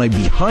taking you on a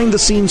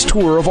behind-the-scenes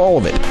tour of all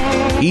of it.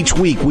 Each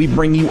week, we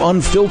bring you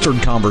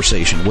unfiltered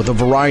conversation with a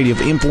variety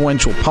of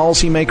influential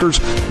policymakers,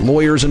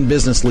 lawyers, and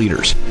business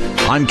leaders.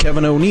 I'm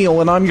Kevin O'Neill,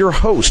 and I'm your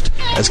host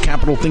as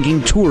Capital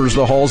Thinking tours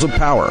the halls of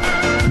power.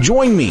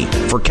 Join me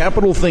for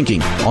Capital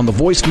Thinking on the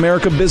Voice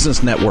America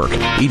Business Network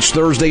each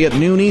Thursday at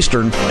noon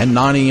Eastern and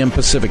 9 a.m.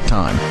 Pacific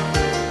Time.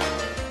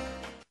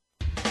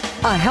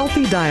 A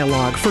healthy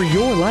dialogue for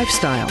your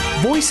lifestyle.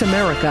 Voice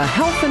America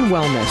Health and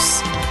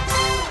Wellness.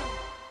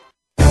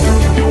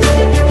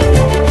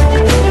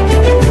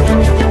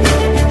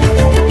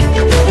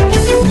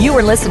 You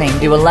are listening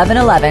to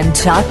 1111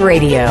 Talk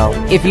Radio.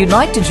 If you'd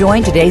like to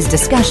join today's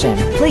discussion,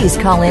 please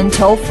call in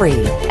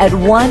toll-free at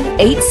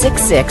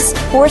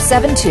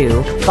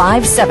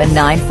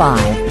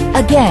 1-866-472-5795.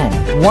 Again,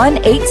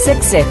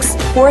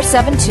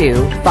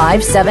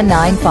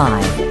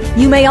 1-866-472-5795.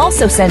 You may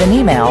also send an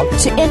email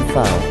to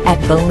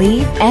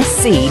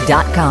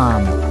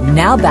info@believesc.com.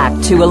 Now back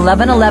to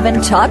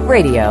 1111 Talk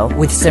Radio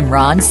with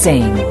Simran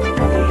Singh.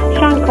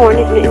 Seane Corn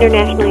is an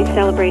internationally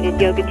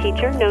celebrated yoga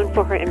teacher known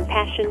for her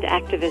impassioned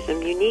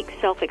activism, unique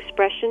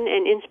self-expression,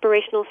 and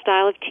inspirational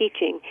style of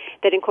teaching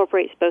that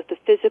incorporates both the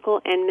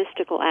physical and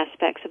mystical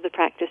aspects of the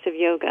practice of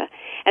yoga.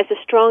 As a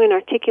strong and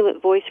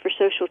articulate voice for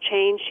social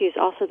change, she is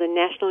also the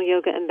National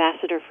Yoga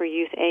Ambassador for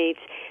Youth AIDS,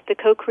 the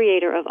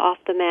co-creator of Off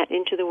the Mat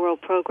Into the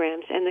World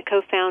programs, and the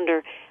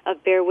co-founder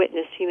of Bear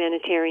Witness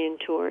Humanitarian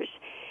Tours.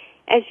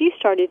 As you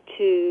started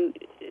to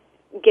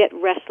get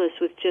restless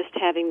with just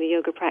having the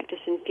yoga practice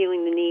and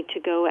feeling the need to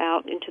go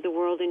out into the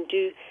world and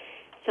do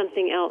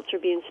something else or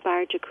be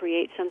inspired to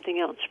create something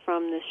else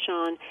from this,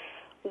 Seane,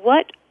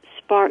 what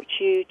sparked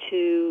you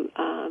to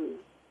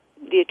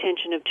the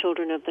attention of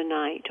Children of the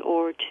Night,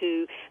 or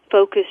to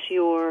focus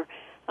your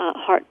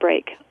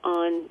heartbreak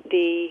on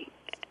the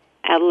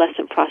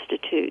adolescent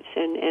prostitutes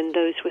and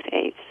those with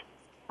AIDS?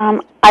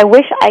 I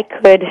wish I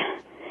could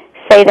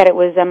say that it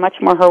was a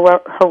much more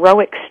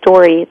heroic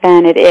story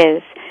than it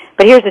is.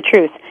 But here's the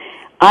truth.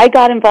 I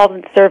got involved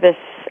in service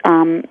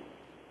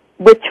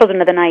with Children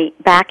of the Night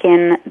back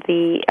in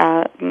the,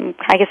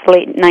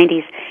 late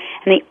 90s.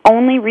 And the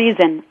only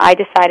reason I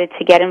decided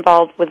to get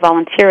involved with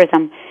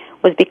volunteerism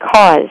was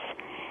because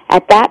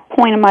at that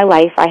point in my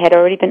life, I had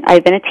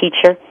been a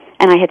teacher,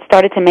 and I had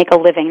started to make a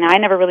living. Now, I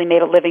never really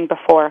made a living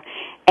before.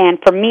 And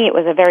for me, it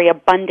was a very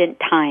abundant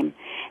time.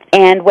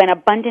 And when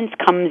abundance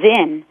comes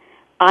in,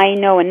 I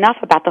know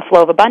enough about the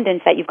flow of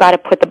abundance that you've got to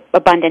put the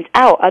abundance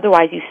out,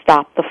 otherwise you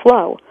stop the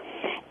flow.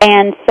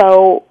 And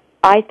so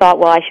I thought,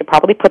 well, I should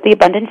probably put the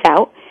abundance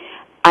out.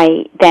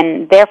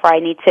 Therefore I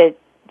need to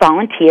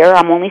volunteer.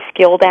 I'm only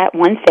skilled at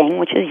one thing,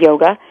 which is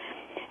yoga.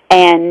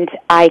 And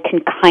I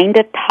can kind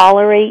of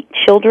tolerate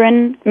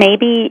children,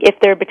 maybe if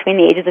they're between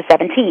the ages of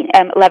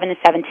 11 and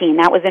 17.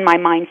 That was in my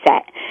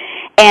mindset.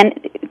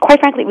 And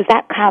quite frankly, it was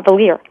that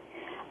cavalier.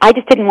 I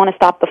just didn't want to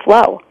stop the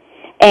flow.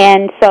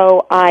 And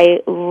so I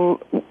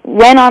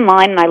went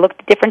online and I looked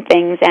at different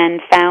things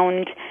and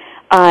found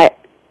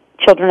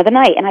Children of the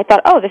Night. And I thought,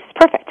 oh, this is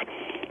perfect.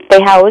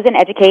 They house and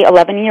educate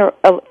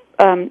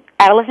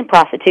adolescent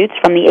prostitutes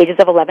from the ages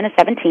of 11 to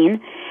 17,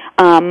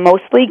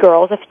 mostly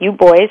girls, a few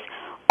boys,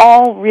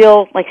 all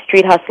real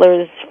street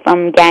hustlers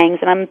from gangs.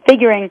 And I'm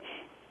figuring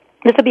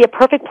this would be a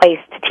perfect place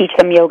to teach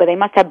them yoga. They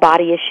must have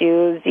body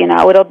issues.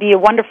 It'll be a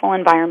wonderful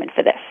environment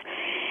for this.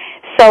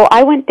 So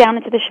I went down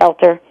into the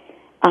shelter.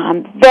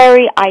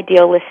 Very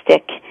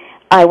idealistic.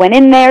 I went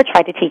in there,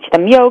 tried to teach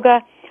them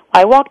yoga.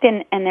 I walked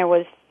in, and there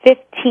was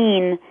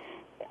 15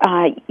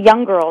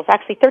 young girls,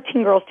 actually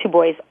 13 girls, 2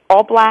 boys,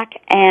 all black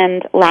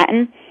and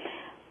Latin,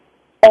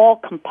 all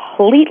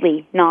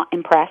completely not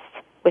impressed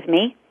with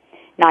me,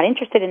 not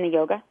interested in the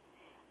yoga,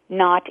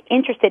 not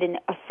interested in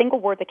a single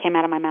word that came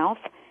out of my mouth,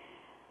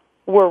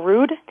 were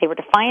rude, they were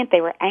defiant, they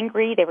were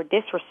angry, they were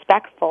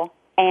disrespectful,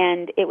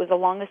 and it was the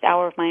longest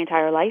hour of my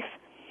entire life.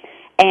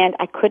 And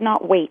I could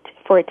not wait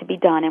for it to be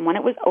done. And when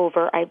it was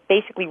over, I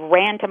basically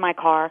ran to my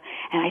car,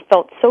 and I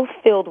felt so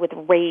filled with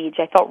rage.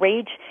 I felt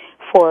rage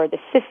for the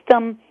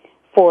system,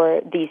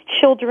 for these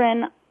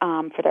children,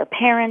 for their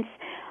parents.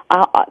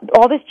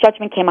 All this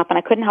judgment came up, and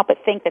I couldn't help but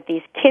think that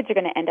these kids are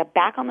going to end up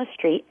back on the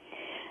street.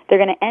 They're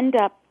going to end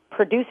up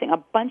producing a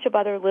bunch of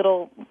other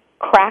little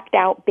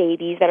cracked-out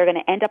babies that are going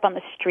to end up on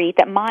the street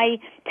that my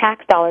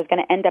tax dollar is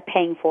going to end up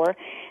paying for.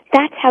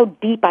 That's how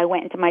deep I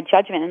went into my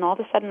judgment, and all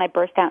of a sudden I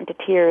burst out into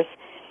tears.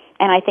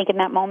 And I think in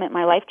that moment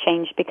my life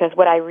changed, because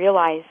what I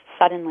realized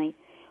suddenly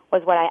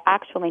was what I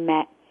actually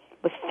met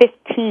was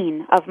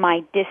 15 of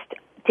my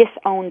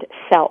disowned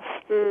self.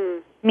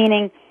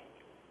 Meaning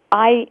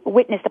I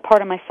witnessed a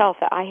part of myself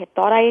that I had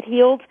thought I had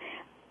healed.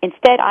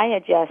 Instead, I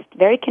had just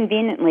very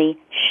conveniently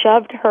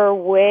shoved her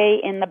way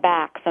in the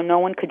back so no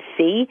one could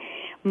see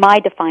my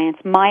defiance,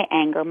 my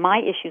anger, my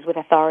issues with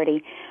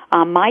authority,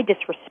 my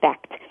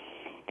disrespect.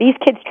 these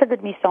kids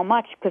triggered me so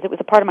much because it was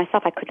a part of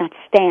myself I could not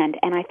stand.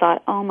 And I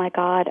thought, oh, my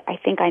God, I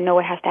think I know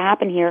what has to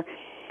happen here.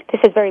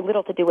 This has very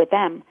little to do with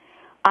them.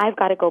 I've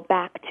got to go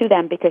back to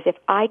them, because if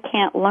I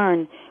can't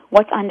learn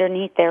what's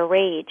underneath their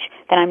rage,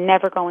 then I'm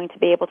never going to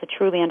be able to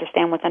truly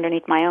understand what's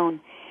underneath my own.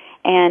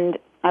 And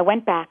I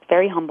went back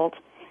very humbled,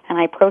 and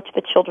I approached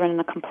the children in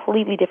a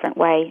completely different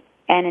way.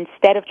 And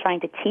instead of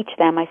trying to teach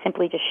them, I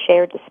simply just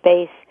shared the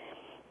space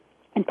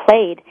and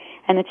played.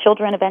 And the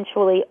children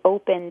eventually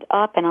opened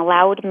up and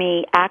allowed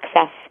me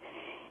access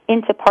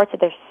into parts of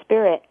their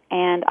spirit.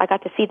 And I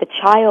got to see the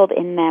child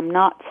in them,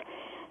 not,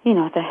 you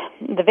know,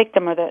 the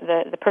victim or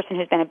the person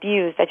who's been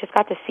abused. I just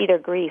got to see their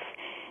grief.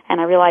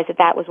 And I realized that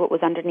that was what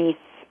was underneath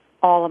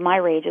all of my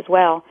rage as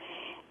well.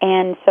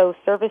 And so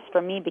service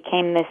for me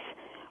became this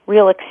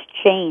real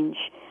exchange.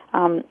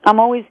 I'm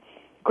always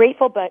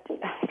grateful but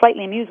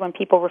slightly amused when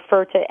people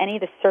refer to any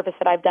of the service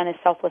that I've done as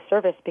selfless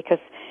service, because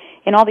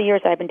in all the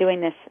years that I've been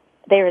doing this,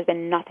 there has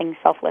been nothing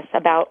selfless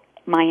about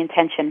my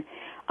intention.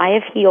 I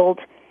have healed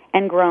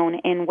and grown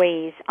in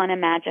ways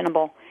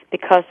unimaginable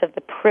because of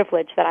the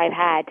privilege that I've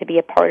had to be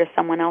a part of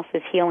someone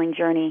else's healing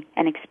journey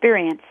and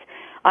experience.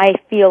 I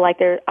feel like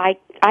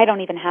I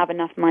don't even have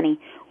enough money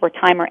or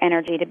time or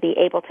energy to be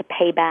able to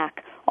pay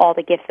back all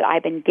the gifts that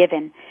I've been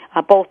given,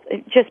 both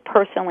just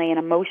personally and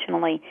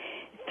emotionally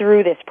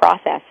through this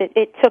process.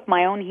 It took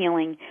my own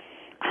healing.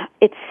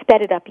 It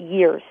sped it up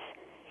years.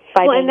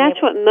 Well, and that's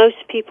what most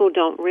people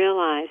don't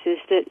realize, is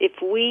that if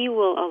we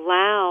will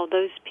allow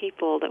those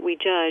people that we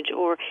judge,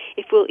 or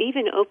if we'll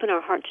even open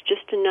our hearts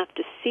just enough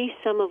to see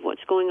some of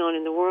what's going on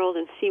in the world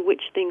and see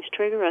which things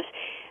trigger us,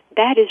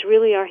 that is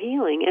really our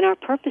healing. And our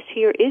purpose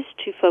here is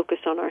to focus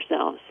on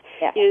ourselves.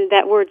 Yeah. You know,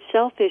 that word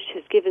selfish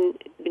has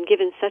been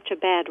given such a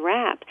bad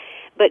rap.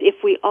 But if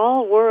we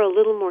all were a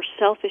little more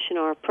selfish in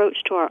our approach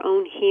to our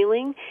own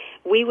healing,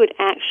 we would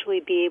actually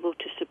be able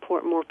to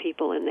support more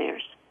people in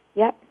theirs.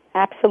 Yep,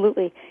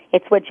 absolutely.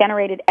 It's what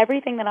generated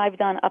everything that I've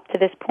done up to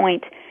this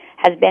point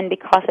has been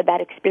because of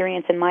that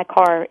experience in my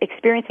car,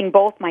 experiencing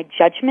both my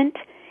judgment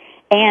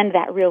and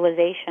that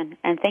realization,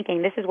 and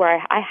thinking, this is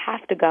where I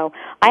have to go.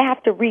 I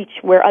have to reach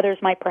where others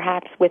might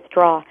perhaps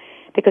withdraw,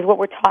 because what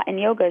we're taught in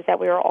yoga is that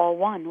we are all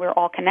one. We're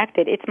all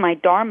connected. It's my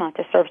dharma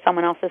to serve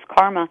someone else's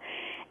karma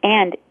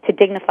and to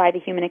dignify the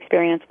human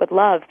experience with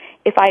love.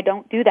 If I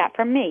don't do that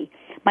for me,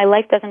 my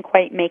life doesn't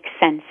quite make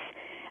sense,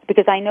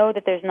 because I know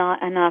that there's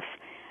not enough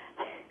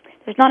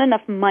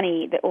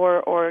money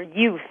or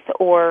youth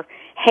or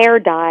hair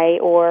dye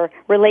or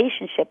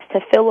relationships to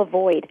fill a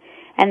void.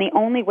 And the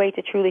only way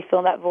to truly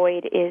fill that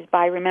void is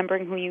by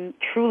remembering who you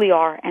truly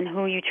are and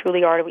who you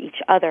truly are to each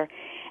other.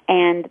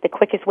 And the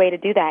quickest way to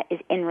do that is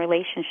in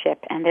relationship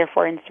and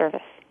therefore in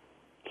service.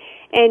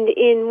 And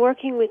in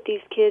working with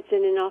these kids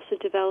and in also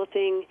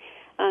developing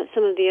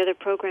some of the other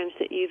programs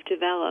that you've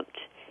developed,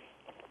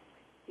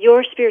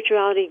 your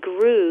spirituality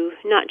grew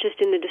not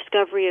just in the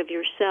discovery of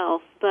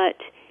yourself, but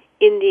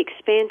in the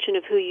expansion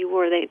of who you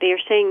were. They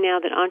are saying now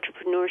that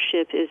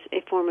entrepreneurship is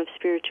a form of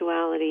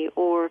spirituality,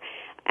 or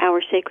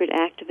our sacred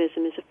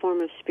activism is a form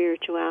of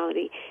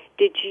spirituality.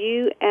 Did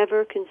you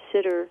ever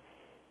consider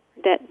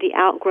that the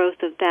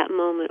outgrowth of that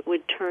moment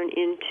would turn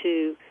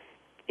into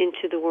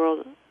the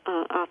world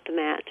off the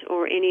mat,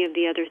 or any of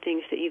the other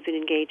things that you've been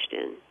engaged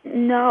in?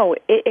 No,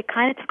 it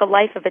kind of took a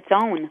life of its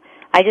own.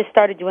 I just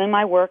started doing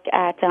my work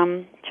at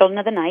Children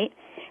of the Night,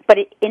 but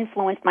it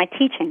influenced my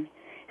teaching.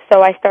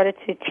 So I started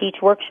to teach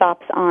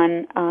workshops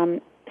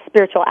on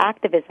spiritual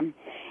activism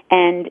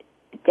and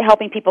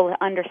helping people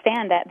to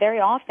understand that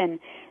very often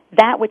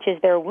that which is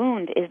their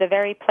wound is the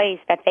very place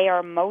that they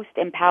are most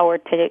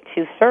empowered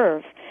to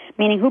serve.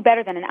 Meaning, who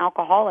better than an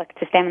alcoholic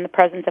to stand in the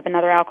presence of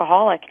another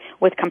alcoholic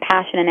with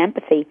compassion and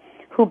empathy?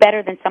 Who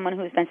better than someone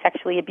who's been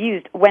sexually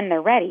abused, when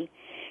they're ready,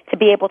 to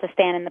be able to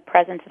stand in the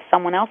presence of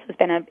someone else who's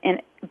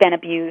been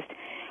abused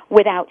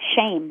without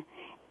shame?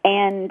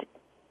 And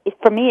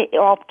for me, it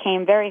all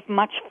came very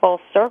much full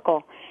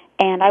circle.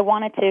 And I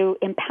wanted to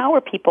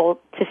empower people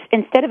to,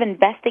 instead of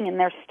investing in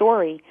their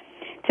story,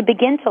 to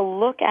begin to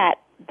look at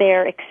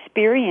their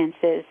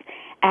experiences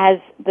as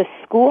the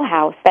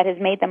schoolhouse that has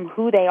made them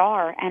who they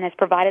are and has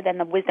provided them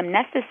the wisdom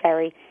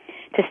necessary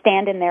to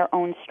stand in their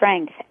own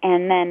strength.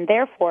 And then,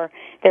 therefore,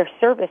 their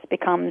service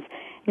becomes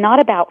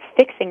not about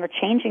fixing or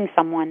changing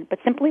someone, but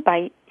simply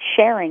by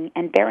sharing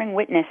and bearing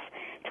witness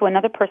to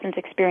another person's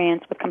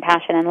experience with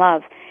compassion and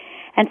love.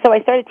 And so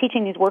I started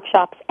teaching these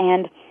workshops,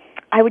 and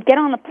I would get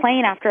on the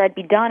plane after I'd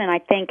be done, and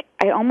I'd think,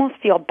 I almost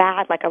feel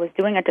bad, like I was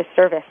doing a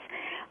disservice.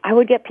 I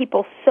would get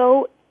people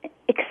so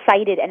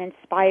excited and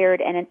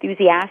inspired and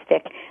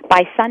enthusiastic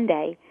by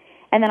Sunday,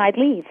 and then I'd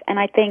leave, and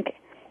I'd think,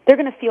 they're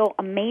going to feel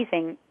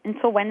amazing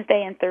until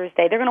Wednesday and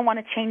Thursday. They're going to want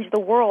to change the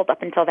world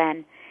up until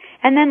then.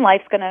 And then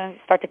life's going to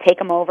start to take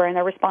them over and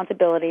their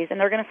responsibilities, and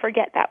they're going to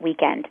forget that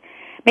weekend.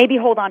 Maybe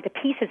hold on to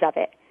pieces of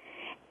it,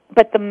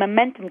 but the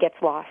momentum gets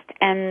lost.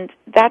 And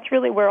that's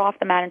really where Off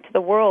the Mat Into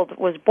the World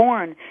was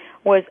born,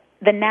 was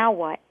the now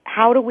what?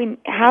 How do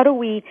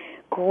we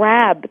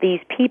grab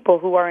these people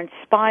who are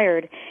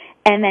inspired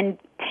and then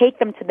take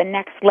them to the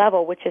next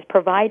level, which is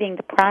providing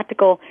the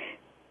practical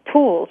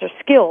tools or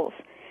skills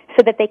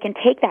so that they can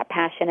take that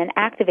passion and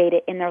activate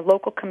it in their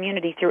local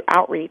community through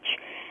outreach.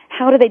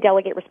 How do they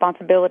delegate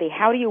responsibility?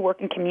 How do you work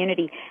in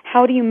community?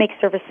 How do you make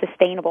service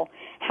sustainable?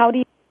 How do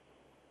you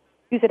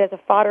use it as a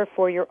fodder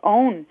for your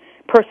own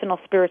personal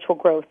spiritual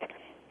growth?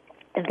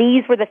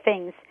 These were the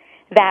things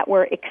that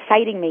were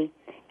exciting me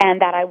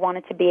and that I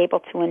wanted to be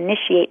able to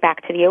initiate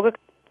back to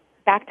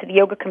the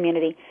yoga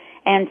community.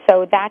 And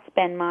so that's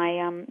been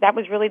that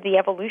was really the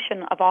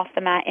evolution of Off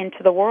the Mat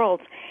into the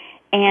world.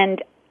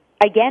 And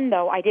again,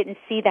 though, I didn't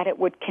see that it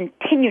would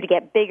continue to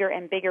get bigger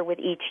and bigger with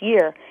each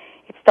year.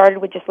 It started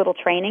with just little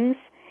trainings.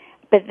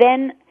 But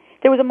then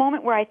there was a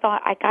moment where I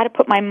thought, I got to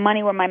put my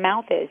money where my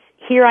mouth is.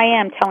 Here I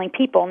am telling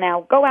people,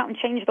 now go out and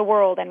change the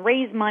world and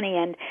raise money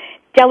and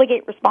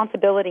delegate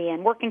responsibility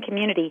and work in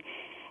community.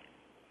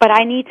 But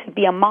I need to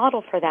be a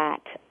model for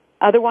that.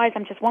 Otherwise,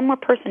 I'm just one more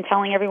person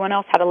telling everyone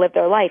else how to live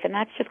their life, and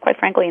that's just quite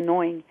frankly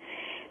annoying.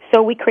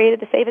 So we created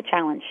the Save It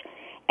Challenge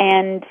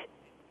and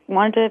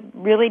wanted to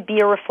really be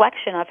a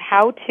reflection of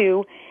how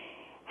to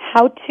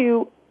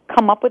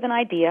come up with an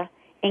idea,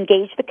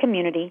 engage the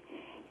community,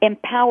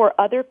 empower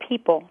other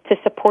people to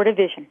support a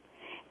vision.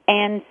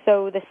 And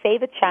so the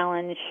Save It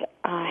Challenge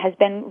has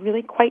been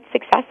really quite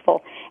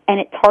successful, and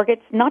it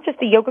targets not just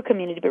the yoga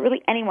community, but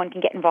really anyone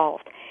can get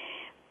involved.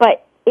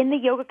 But in the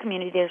yoga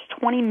community, there's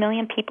 20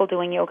 million people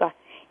doing yoga.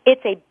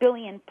 It's a $1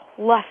 billion+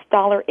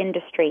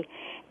 industry.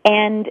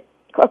 And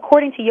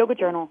according to Yoga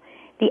Journal,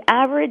 the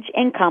average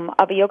income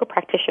of a yoga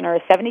practitioner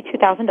is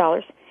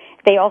 $72,000.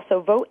 They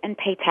also vote and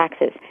pay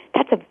taxes.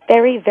 That's a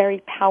very, very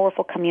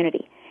powerful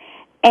community.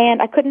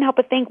 And I couldn't help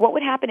but think, what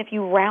would happen if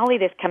you rally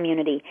this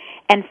community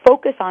and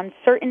focus on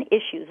certain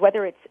issues,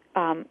 whether it's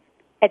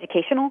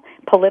educational,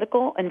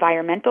 political,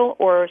 environmental,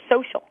 or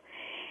social?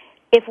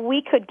 If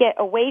we could get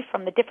away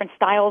from the different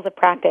styles of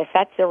practice,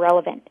 that's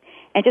irrelevant,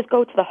 and just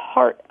go to the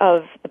heart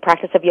of the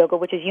practice of yoga,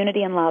 which is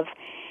unity and love,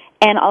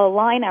 and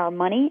align our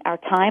money, our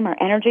time, our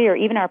energy, or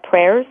even our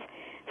prayers,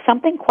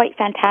 something quite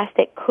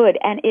fantastic could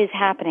and is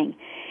happening.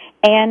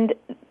 And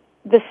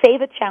the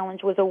Save It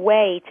Challenge was a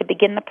way to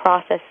begin the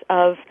process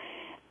of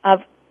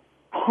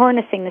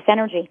harnessing this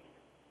energy.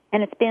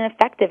 And it's been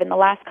effective. In the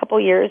last couple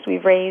of years,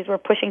 we're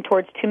pushing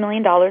towards $2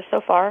 million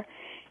so far,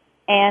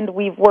 and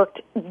we've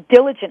worked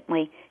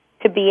diligently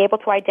to be able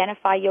to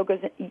identify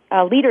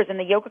leaders in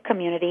the yoga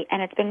community,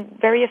 and it's been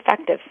very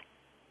effective.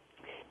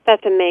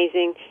 That's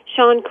amazing.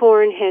 Seane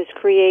Corn has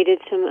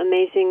created some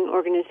amazing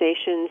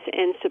organizations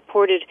and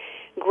supported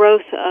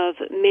growth of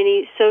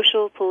many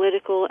social,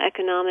 political,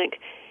 economic,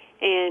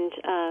 and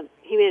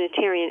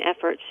humanitarian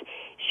efforts.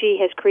 She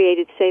has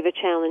created Save a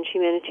Challenge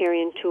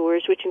humanitarian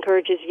tours, which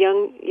encourages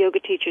young yoga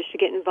teachers to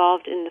get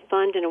involved in the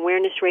fund and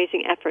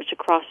awareness-raising efforts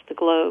across the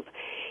globe.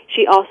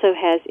 She also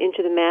has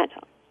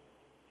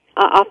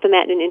Off the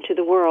Mat and Into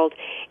the World.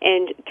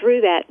 And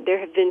through that, there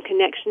have been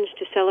connections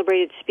to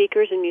celebrated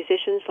speakers and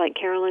musicians like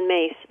Carolyn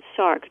Mace,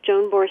 Sark,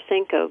 Joan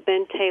Borisenko,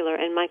 Ben Taylor,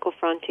 and Michael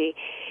Franti.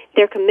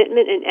 Their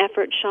commitment and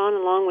effort, Seane,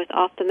 along with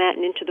Off the Mat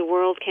and Into the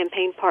World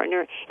campaign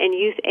partner and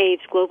Youth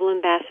AIDS Global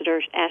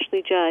Ambassador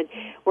Ashley Judd,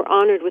 were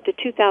honored with the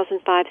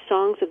 2005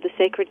 Songs of the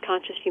Sacred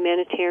Conscious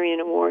Humanitarian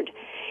Award.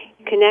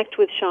 Connect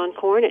with Seane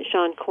Corn at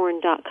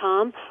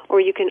SeaneCorn.com,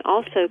 or you can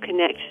also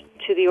connect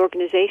to the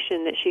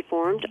organization that she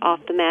formed,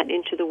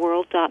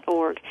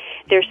 offthematintotheworld.org.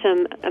 There's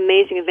some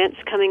amazing events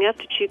coming up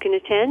that you can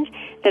attend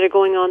that are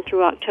going on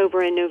through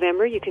October and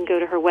November. You can go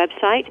to her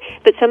website,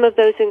 but some of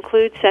those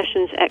include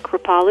sessions at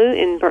Kripalu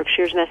in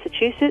Berkshires,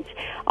 Massachusetts,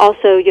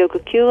 also Yoga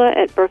Kula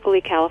at Berkeley,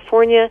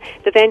 California,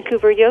 the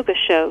Vancouver Yoga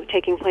Show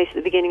taking place at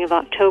the beginning of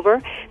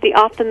October, the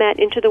Off the Mat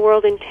Into the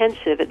World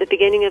Intensive at the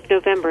beginning of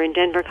November in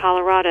Denver,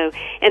 Colorado,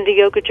 and the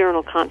Yoga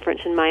Journal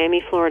Conference in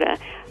Miami, Florida,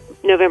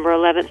 November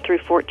 11th through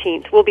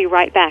 14th. We'll be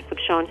right back with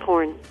Seane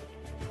Corn.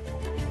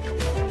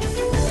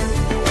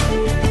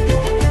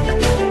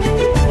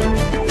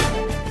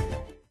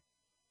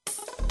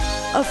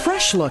 A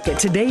fresh look at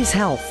today's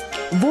health.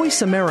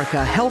 Voice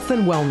America Health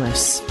and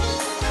Wellness.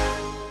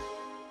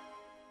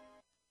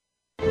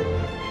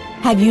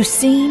 Have you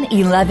seen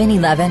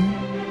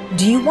 1111?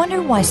 Do you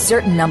wonder why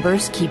certain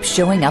numbers keep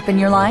showing up in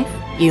your life?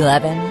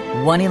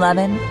 11,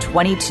 111,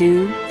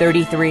 22,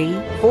 33,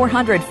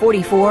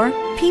 444.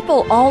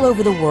 People all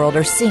over the world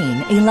are seeing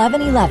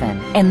 1111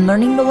 and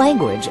learning the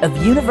language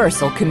of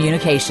universal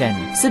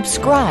communication.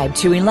 Subscribe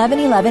to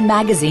 1111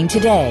 Magazine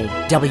today.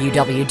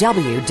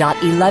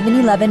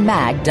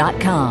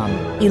 www.1111mag.com.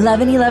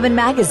 1111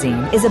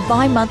 Magazine is a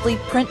bi-monthly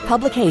print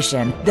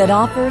publication that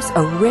offers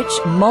a rich,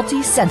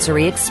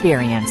 multi-sensory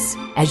experience.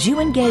 As you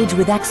engage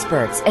with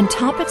experts and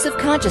topics of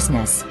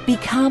consciousness,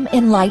 become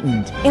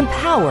enlightened,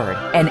 empowered,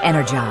 and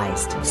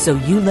energized, so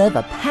you live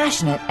a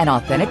passionate and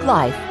authentic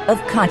life of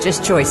conscious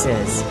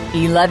choices.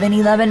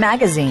 1111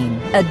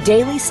 Magazine, a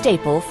daily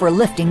staple for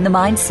lifting the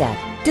mindset.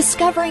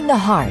 discovering the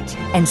heart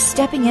and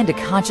stepping into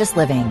conscious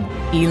living.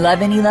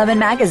 1111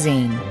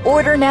 Magazine.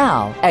 Order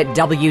now at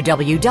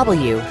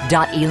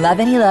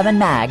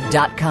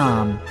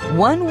www.1111mag.com.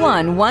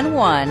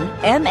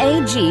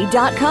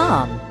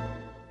 1111mag.com.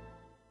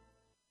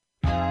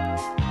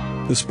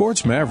 The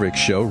Sports Mavericks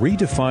Show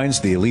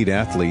redefines the elite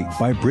athlete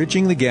by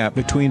bridging the gap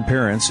between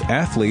parents,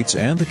 athletes,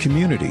 and the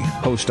community.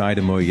 Host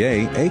Ida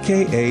Moyer,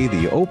 a.k.a.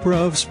 the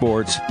Oprah of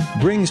Sports,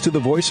 brings to the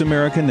Voice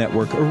America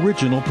Network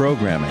original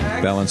programming,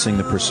 balancing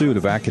the pursuit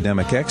of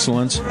academic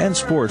excellence and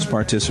sports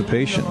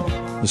participation.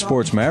 The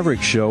Sports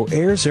Mavericks Show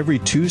airs every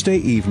Tuesday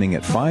evening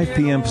at 5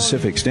 p.m.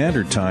 Pacific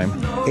Standard Time,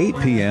 8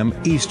 p.m.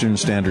 Eastern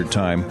Standard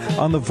Time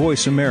on the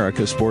Voice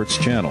America Sports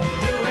Channel.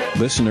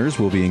 Listeners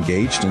will be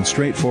engaged in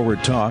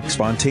straightforward talk,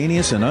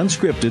 spontaneous and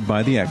unscripted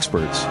by the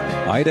experts.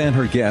 Ida and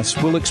her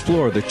guests will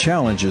explore the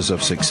challenges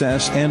of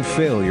success and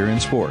failure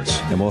in sports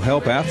and will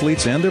help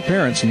athletes and their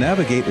parents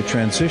navigate the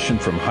transition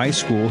from high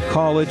school,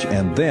 college,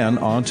 and then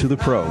on to the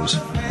pros.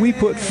 We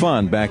put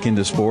fun back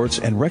into sports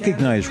and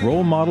recognize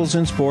role models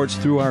in sports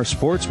through our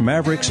Sports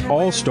Mavericks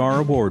All-Star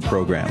Award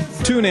program.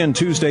 Tune in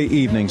Tuesday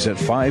evenings at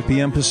 5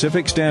 p.m.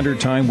 Pacific Standard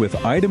Time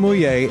with Ida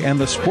Moyer and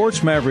the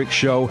Sports Mavericks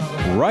Show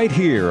right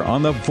here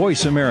on the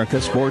Voice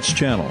America Sports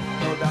Channel.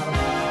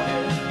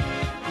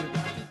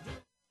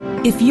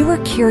 If you are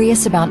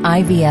curious about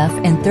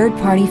IVF and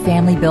third-party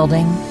family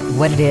building,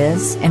 what it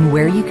is, and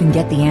where you can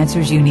get the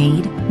answers you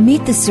need,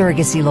 meet the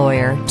surrogacy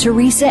lawyer,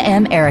 Teresa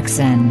M.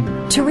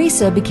 Erickson.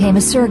 Teresa became a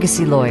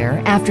surrogacy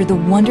lawyer after the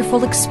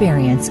wonderful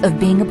experience of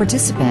being a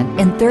participant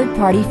in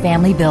third-party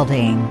family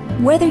building.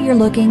 Whether you're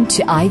looking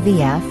to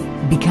IVF,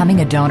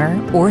 becoming a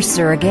donor or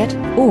surrogate,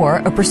 or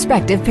a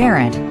prospective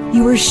parent,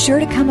 you are sure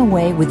to come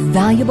away with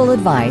valuable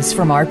advice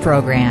from our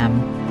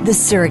program. The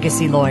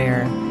Surrogacy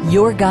Lawyer,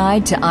 your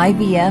guide to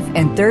IVF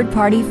and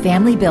third-party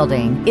family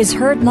building, is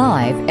heard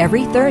live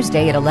every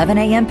Thursday at 11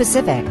 a.m.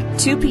 Pacific,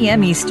 2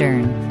 p.m.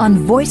 Eastern on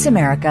Voice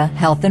America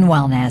Health and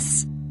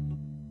Wellness.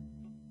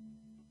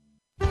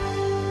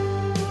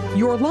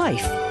 Your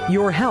life,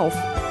 your health,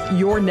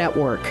 your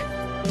network.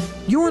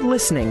 You're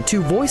listening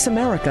to Voice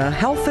America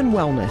Health and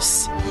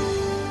Wellness.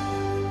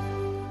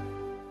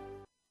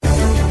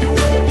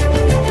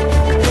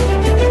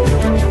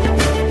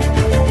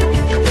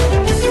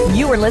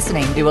 You are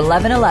listening to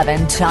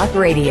 1111 Talk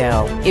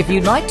Radio. If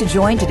you'd like to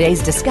join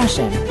today's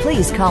discussion,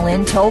 please call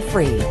in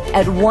toll-free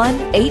at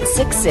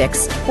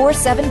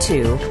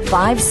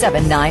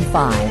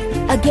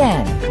 1-866-472-5795.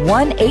 Again,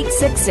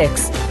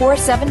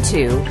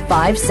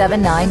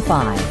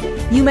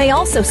 1-866-472-5795. You may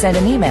also send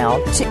an email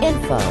to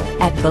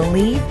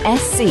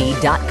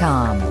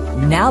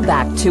info@believesc.com. Now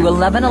back to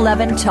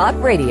 1111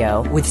 Talk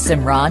Radio with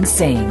Simran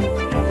Singh.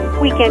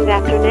 Weekend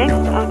after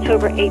next,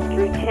 October 8th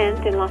through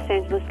 10th in Los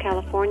Angeles,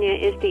 California,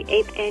 is the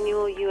 8th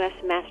Annual U.S.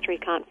 Mastery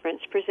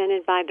Conference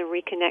presented by The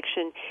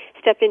Reconnection.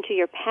 Step into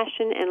your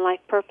passion and life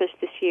purpose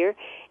this year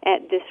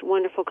at this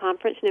wonderful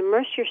conference and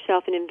immerse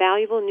yourself in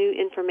invaluable new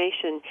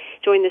information.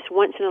 Join this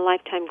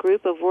once-in-a-lifetime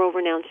group of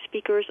world-renowned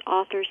speakers,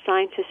 authors,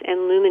 scientists,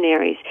 and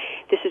luminaries.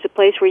 This is a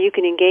place where you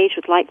can engage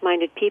with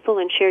like-minded people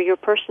and share your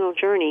personal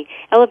journey,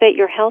 elevate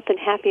your health and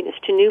happiness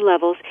to new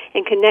levels,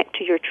 and connect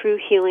to your true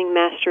healing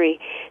mastery.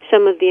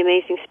 Some of the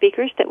amazing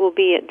speakers that will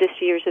be at this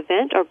year's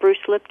event are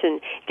Bruce Lipton,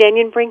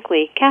 Daniel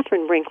Brinkley,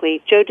 Catherine Brinkley,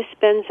 Joe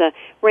Dispenza,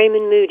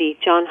 Raymond Moody,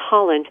 John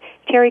Holland,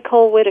 Terry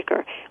Cole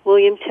Whitaker,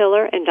 William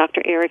Tiller, and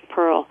Dr. Eric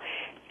Pearl.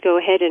 Go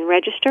ahead and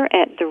register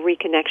at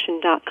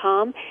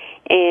thereconnection.com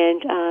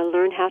and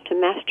learn how to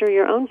master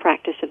your own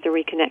practice of the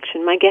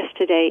reconnection. My guest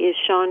today is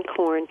Seane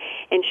Corn,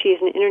 and she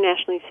is an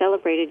internationally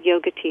celebrated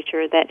yoga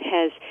teacher that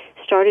has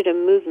started a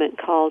movement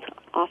called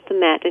Off the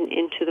Mat and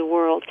Into the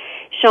World.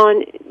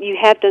 Seane, you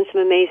have done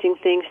some amazing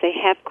things. They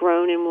have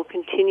grown and will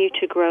continue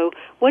to grow.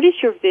 What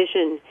is your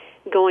vision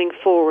going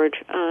forward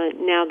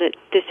now that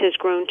this has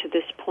grown to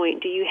this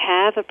point? Do you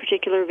have a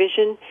particular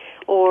vision,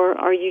 or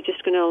are you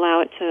just going to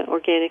allow it to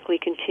organically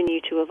continue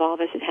to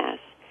evolve as it has?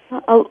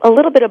 A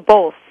little bit of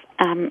both.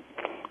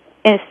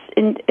 As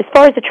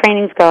far as the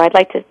trainings go, I'd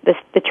like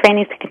the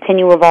trainings to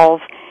continue to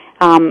evolve,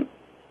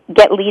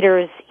 get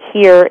leaders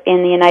here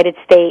in the United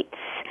States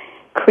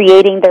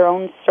creating their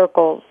own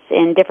circles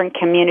in different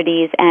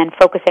communities and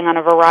focusing on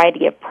a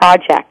variety of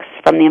projects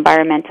from the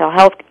environment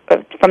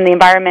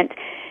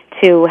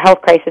to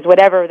health crisis,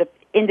 whatever the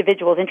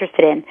individual is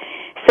interested in,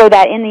 so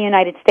that in the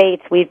United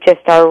States we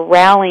just are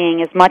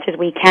rallying as much as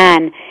we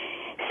can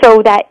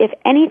so that if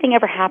anything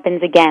ever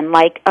happens again,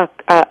 like a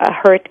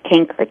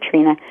Hurricane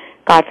Katrina,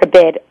 God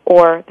forbid,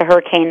 or the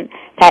hurricane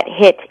that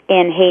hit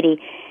in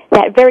Haiti,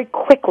 that very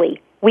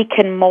quickly we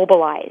can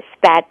mobilize,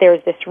 that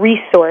there's this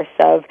resource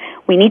of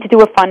we need to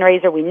do a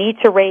fundraiser, we need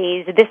to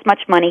raise this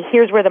much money,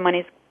 here's where the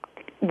money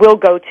will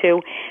go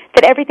to,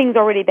 that everything's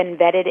already been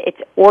vetted,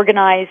 it's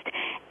organized,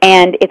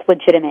 and it's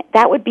legitimate.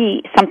 That would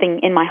be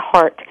something in my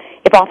heart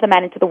if Off the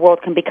Mat Into the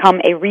World can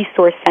become a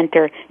resource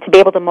center to be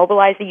able to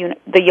mobilize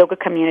the yoga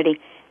community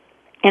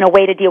in a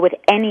way to deal with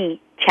any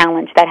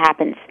challenge that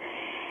happens.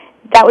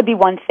 That would be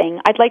one thing.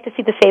 I'd like to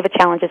see the Save a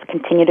Challenges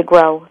continue to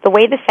grow. The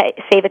way the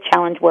Save a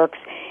Challenge works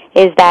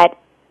is that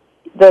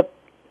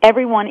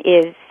everyone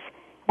is,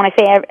 when I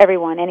say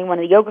everyone, anyone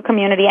in the yoga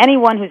community,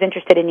 anyone who's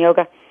interested in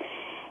yoga,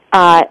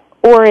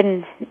 or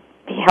in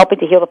helping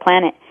to heal the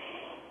planet,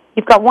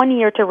 you've got 1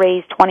 year to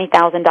raise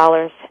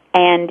 $20,000,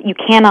 and you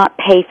cannot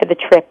pay for the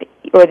trip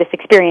or this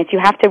experience. You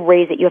have to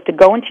raise it. You have to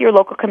go into your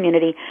local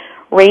community,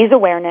 raise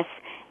awareness,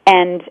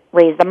 and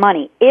raise the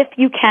money. If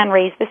you can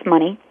raise this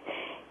money,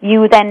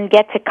 you then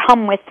get to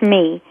come with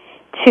me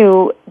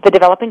to the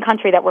developing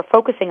country that we're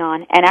focusing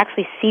on and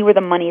actually see where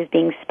the money is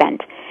being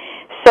spent.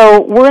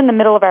 So we're in the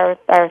middle of our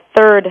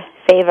third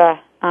FAVA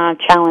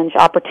challenge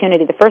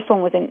opportunity. The first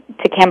one was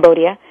to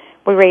Cambodia.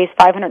 We raised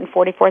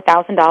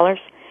 $544,000,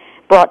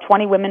 brought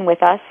 20 women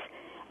with us.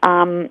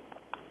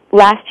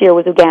 Last year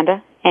was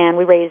Uganda, and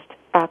we raised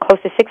close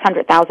to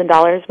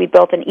 $600,000. We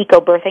built an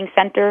eco-birthing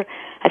center,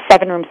 a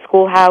 7-room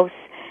schoolhouse.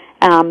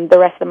 The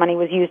rest of the money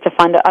was used to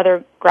fund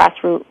other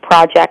grassroots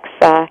projects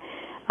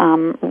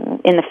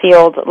in the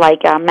field,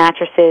 like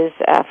mattresses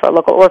for a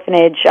local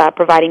orphanage,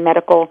 providing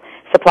medical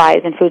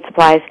supplies and food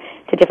supplies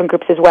to different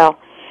groups as well.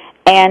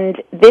 And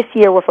this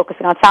year we're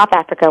focusing on South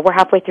Africa. We're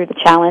halfway through the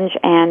challenge,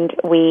 and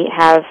we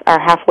are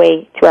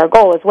halfway to our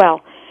goal as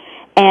well.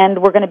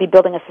 And we're going to be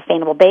building a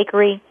sustainable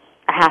bakery,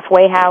 a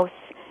halfway house,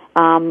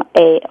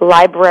 a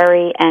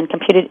library, and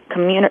computer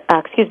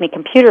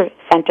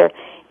center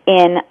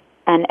in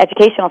an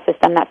educational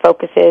system that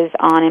focuses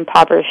on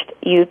impoverished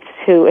youths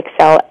who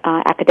excel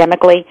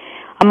academically,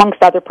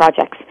 amongst other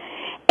projects.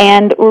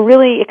 And we're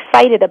really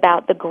excited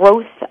about the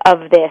growth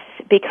of this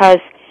because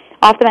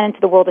Off the Mat Into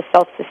the World is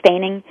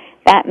self-sustaining.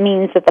 That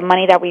means that the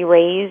money that we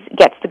raise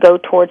gets to go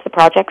towards the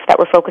projects that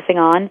we're focusing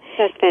on.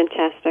 That's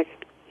fantastic.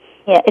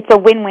 Yeah, it's a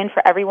win-win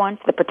for everyone.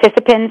 So the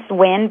participants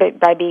win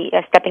by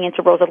stepping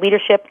into roles of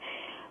leadership.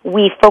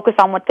 We focus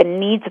on what the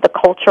needs of the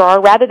culture are.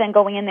 Rather than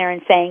going in there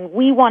and saying,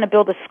 we want to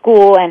build a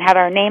school and have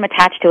our name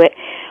attached to it,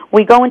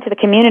 we go into the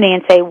community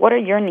and say, what are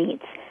your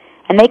needs?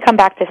 And they come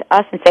back to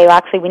us and say, well,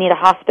 actually, we need a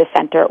hospice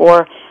center,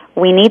 or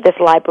we need this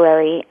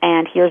library,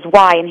 and here's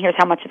why, and here's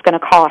how much it's going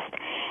to cost.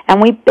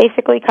 And we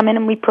basically come in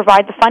and we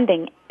provide the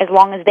funding as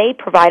long as they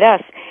provide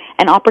us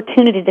an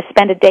opportunity to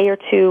spend a day or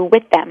two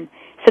with them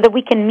so that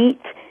we can meet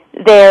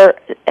their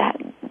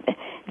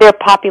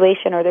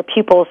population or their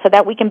pupils so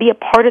that we can be a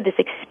part of this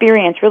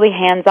experience really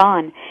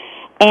hands-on.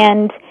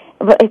 And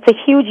it's a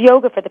huge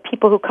yoga for the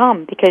people who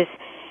come because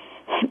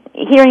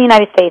here in the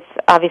United States,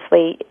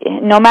 obviously,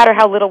 no matter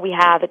how little we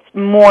have, it's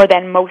more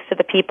than most of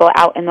the people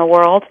out in the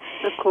world.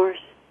 Of course.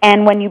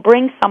 And when you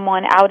bring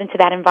someone out into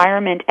that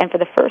environment, and for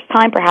the first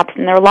time perhaps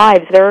in their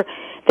lives, they're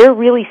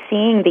really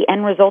seeing the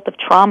end result of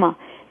trauma.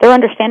 They're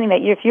understanding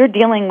that if you're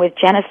dealing with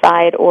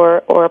genocide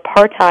or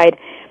apartheid,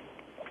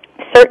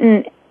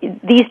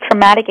 these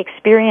traumatic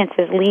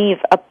experiences leave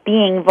a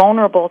being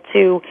vulnerable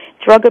to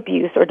drug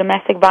abuse or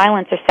domestic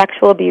violence or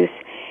sexual abuse.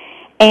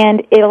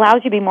 And it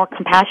allows you to be more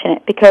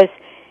compassionate because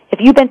if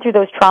you've been through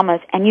those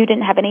traumas and you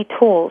didn't have any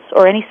tools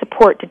or any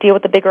support to deal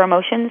with the bigger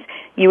emotions,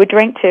 you would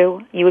drink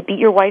too, you would beat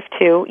your wife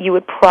too, you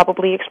would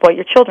probably exploit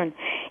your children.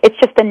 It's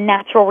just a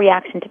natural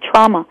reaction to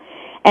trauma.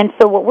 And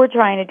so what we're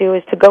trying to do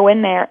is to go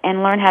in there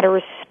and learn how to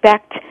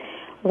respect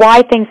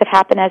why things have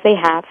happened as they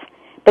have,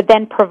 but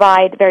then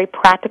provide very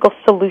practical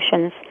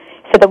solutions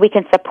so that we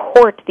can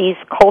support these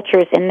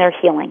cultures in their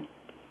healing.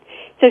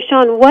 So,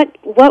 Seane,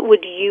 what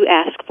would you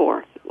ask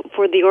for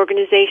the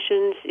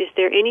organizations? Is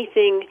there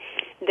anything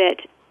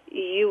that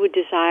you would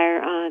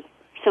desire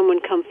someone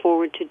come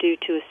forward to do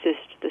to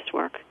assist this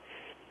work?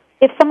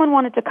 If someone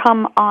wanted to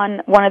come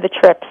on one of the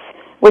trips,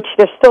 which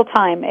there's still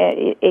time,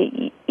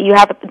 you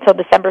have until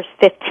December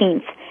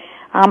 15th,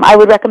 I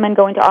would recommend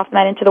going to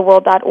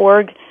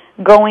offthematIntotheworld.org,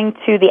 going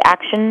to the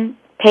action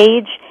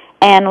page,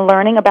 and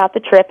learning about the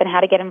trip and how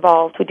to get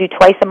involved. We do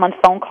twice-a-month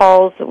phone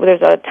calls.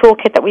 There's a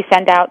toolkit that we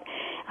send out.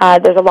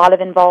 There's a lot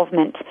of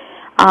involvement.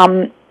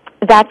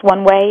 That's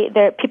one way.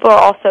 People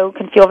also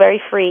can feel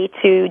very free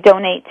to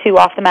donate to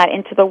Off the Mat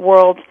Into the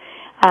World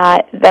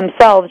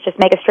themselves. Just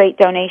make a straight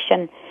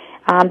donation.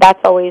 That's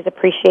always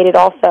appreciated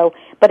also.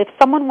 But if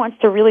someone wants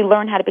to really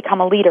learn how to become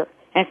a leader,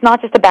 and it's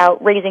not just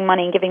about raising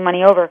money and giving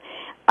money over,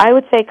 I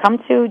would say come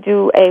to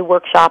do a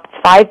workshop.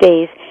 It's 5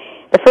 days.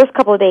 The first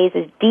couple of days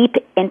is deep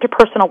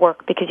interpersonal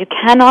work because you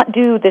cannot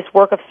do this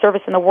work of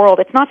service in the world.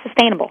 It's not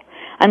sustainable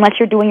unless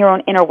you're doing your own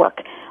inner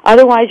work.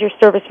 Otherwise, your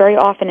service very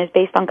often is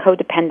based on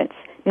codependence,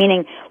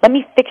 meaning let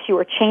me fix you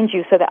or change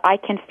you so that I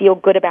can feel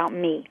good about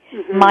me.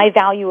 Mm-hmm. My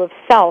value of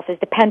self is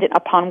dependent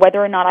upon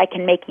whether or not I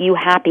can make you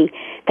happy.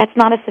 That's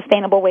not a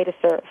sustainable way to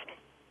serve.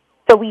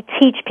 So we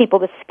teach people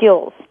the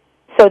skills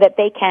so that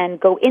they can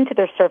go into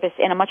their service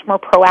in a much more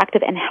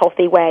proactive and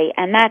healthy way.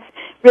 And that's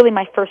really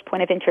my first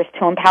point of interest,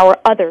 to empower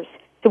others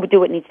to do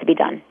what needs to be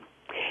done.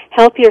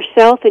 Help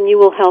yourself and you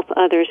will help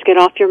others. Get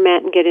off your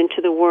mat and get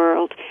into the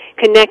world.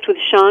 Connect with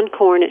Seane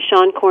Corn at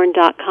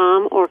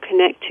SeaneCorn.com or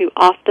connect to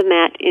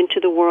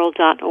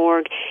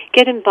offthematintotheworld.org.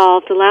 Get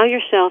involved. Allow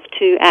yourself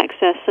to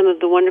access some of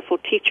the wonderful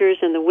teachers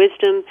and the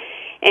wisdom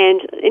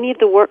and any of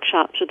the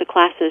workshops or the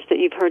classes that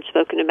you've heard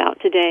spoken about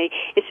today.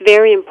 It's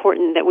very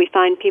important that we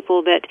find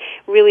people that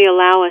really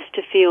allow us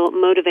to feel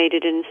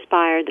motivated and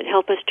inspired, that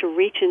help us to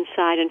reach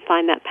inside and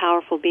find that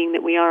powerful being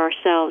that we are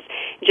ourselves.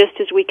 Just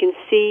as we can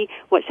see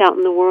what's out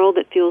in the world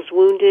that feels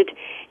wounded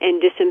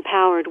and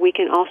disempowered, we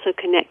can also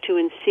connect to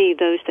and see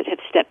those that have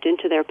stepped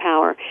into their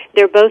power.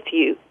 They're both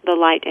you, the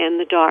light and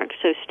the dark,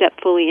 so step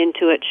fully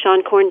into it.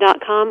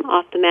 SeaneCorn.com,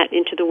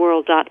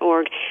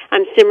 offthematintotheworld.org.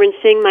 I'm Simran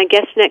Singh. My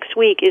guest next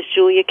week is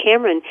Julia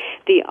Cameron,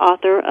 the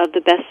author of the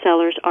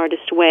bestsellers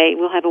Artist Way.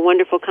 We'll have a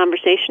wonderful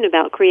conversation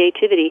about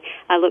creativity.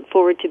 I look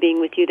forward to being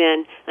with you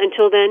then.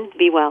 Until then,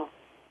 be well.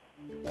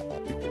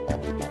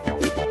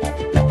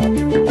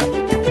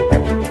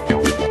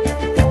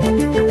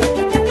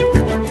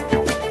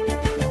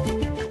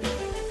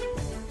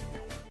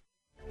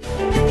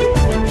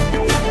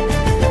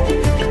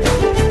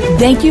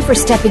 Thank you for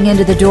stepping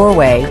into the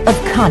doorway of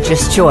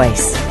conscious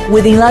choice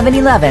with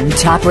 1111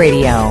 Talk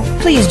Radio.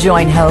 Please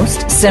join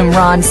host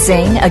Simran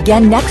Singh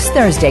again next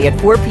Thursday at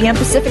 4 p.m.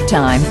 Pacific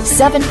Time,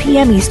 7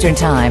 p.m. Eastern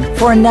Time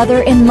for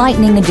another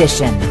enlightening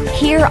edition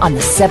here on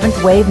the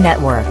Seventh Wave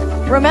Network.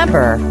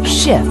 Remember,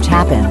 shift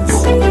happens.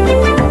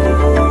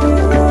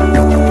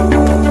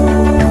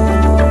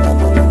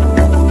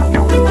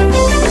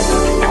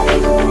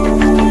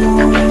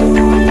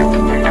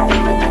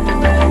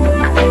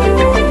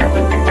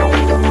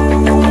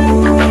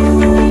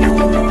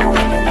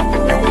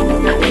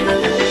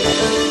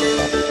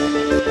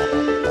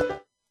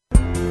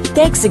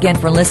 Thanks again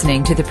for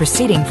listening to the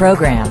preceding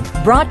program,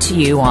 brought to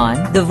you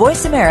on the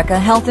Voice America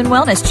Health and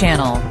Wellness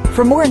Channel.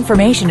 For more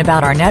information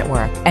about our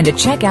network and to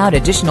check out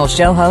additional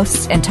show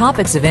hosts and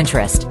topics of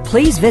interest,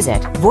 please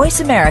visit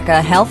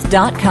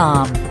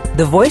voiceamericahealth.com.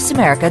 The Voice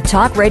America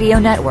Talk Radio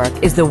Network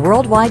is the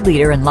worldwide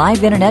leader in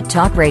live Internet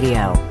talk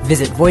radio.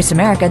 Visit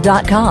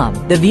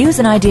voiceamerica.com. The views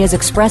and ideas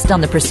expressed on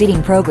the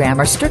preceding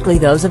program are strictly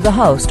those of the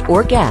host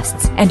or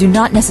guests and do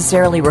not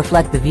necessarily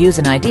reflect the views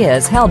and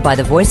ideas held by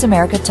the Voice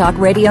America Talk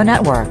Radio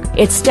Network,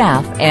 its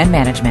staff, and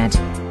management.